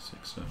 4, 5,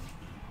 6, 7.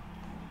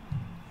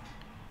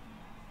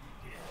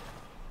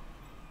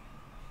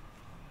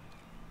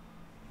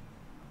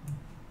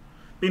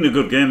 Been a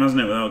good game, hasn't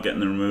it, without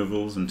getting the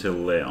removals until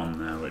late on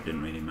there where it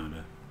didn't really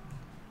matter.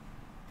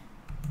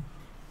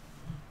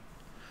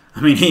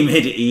 I mean, he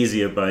made it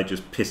easier by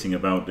just pissing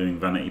about doing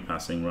vanity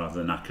passing rather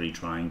than actually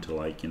trying to,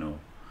 like, you know,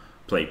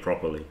 play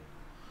properly.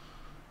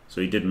 So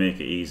he did make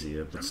it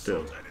easier, but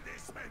still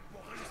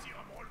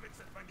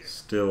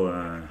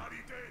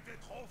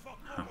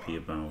happy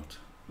about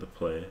the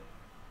play.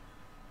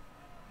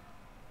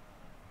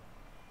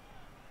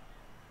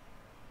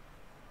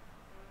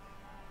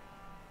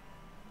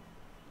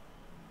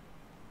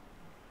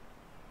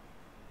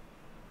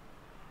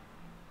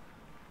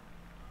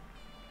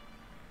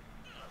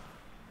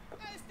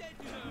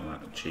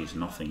 Jeez,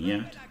 nothing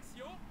yet.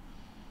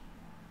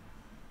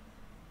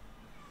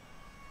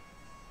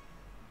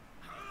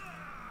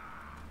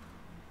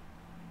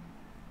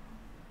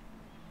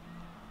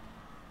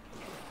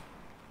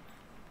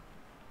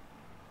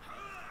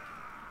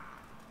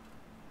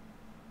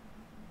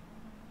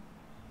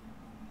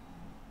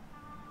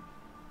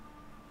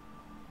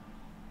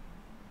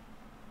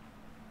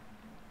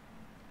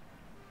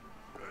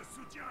 Le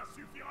soutien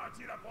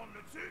suffira-t-il à prendre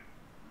le dessus?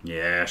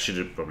 Yeah, I should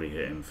have probably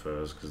hit him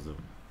first because the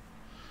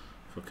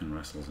fucking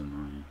wrestle's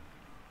annoying.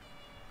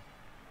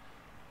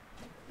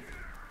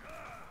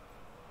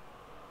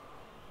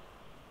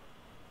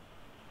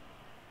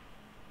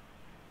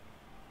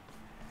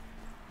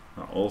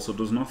 That also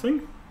does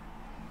nothing.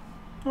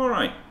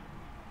 Alright.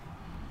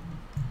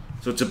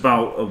 So it's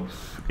about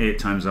 8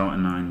 times out of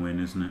 9 win,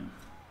 isn't it?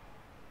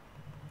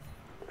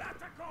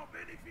 L'attaquant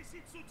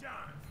bénéficie de soutien.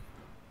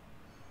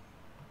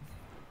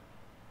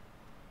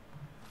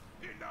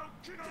 Il n'a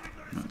aucune envie de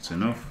le laisser. That's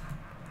enough.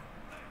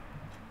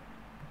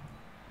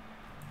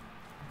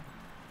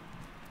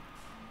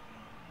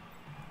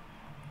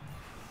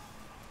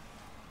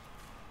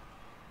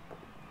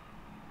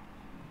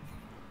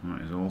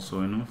 That is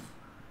also enough.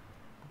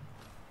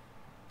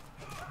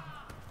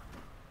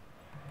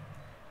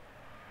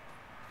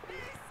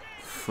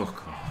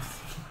 Fuck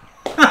off.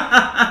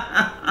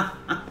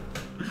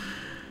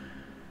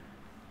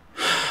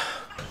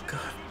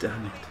 God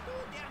damn it.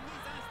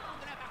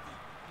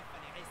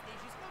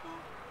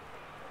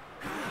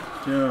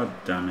 God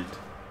damn it.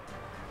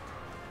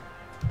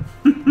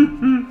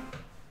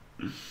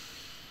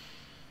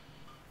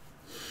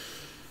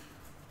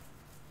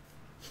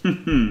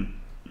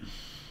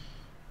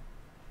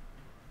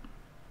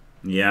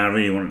 Yeah, I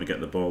really wanted to get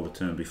the ball the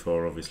turn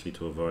before, obviously,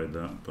 to avoid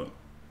that, but...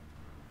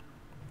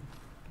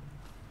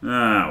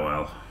 Ah,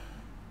 well.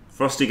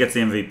 Frosty gets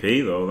the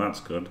MVP, though, that's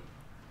good.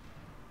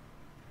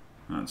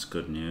 That's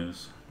good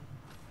news.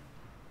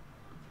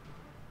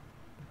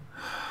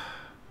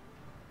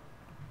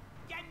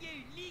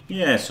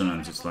 Yeah,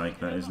 sometimes it's like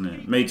that, isn't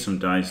it? Made some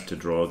dice to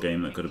draw a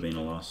game that could have been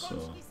a loss,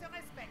 so...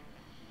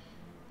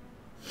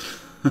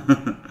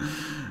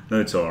 No,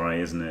 it's alright,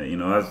 isn't it? You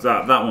know,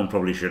 that one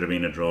probably should have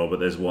been a draw, but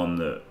there's one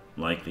that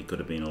likely could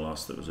have been a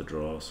loss that was a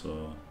draw,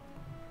 so...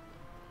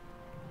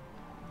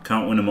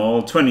 Can't win them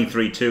all.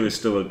 23-2 is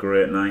still a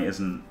great night,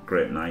 isn't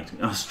great night.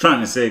 I was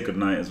trying to say good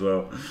night as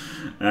well.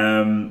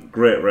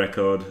 Great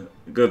record.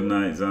 Good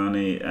night,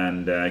 Zani,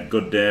 and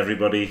good day,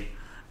 everybody.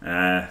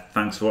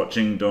 Thanks for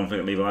watching. Don't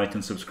forget to leave a like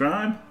and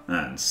subscribe,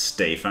 and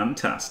stay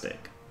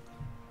fantastic.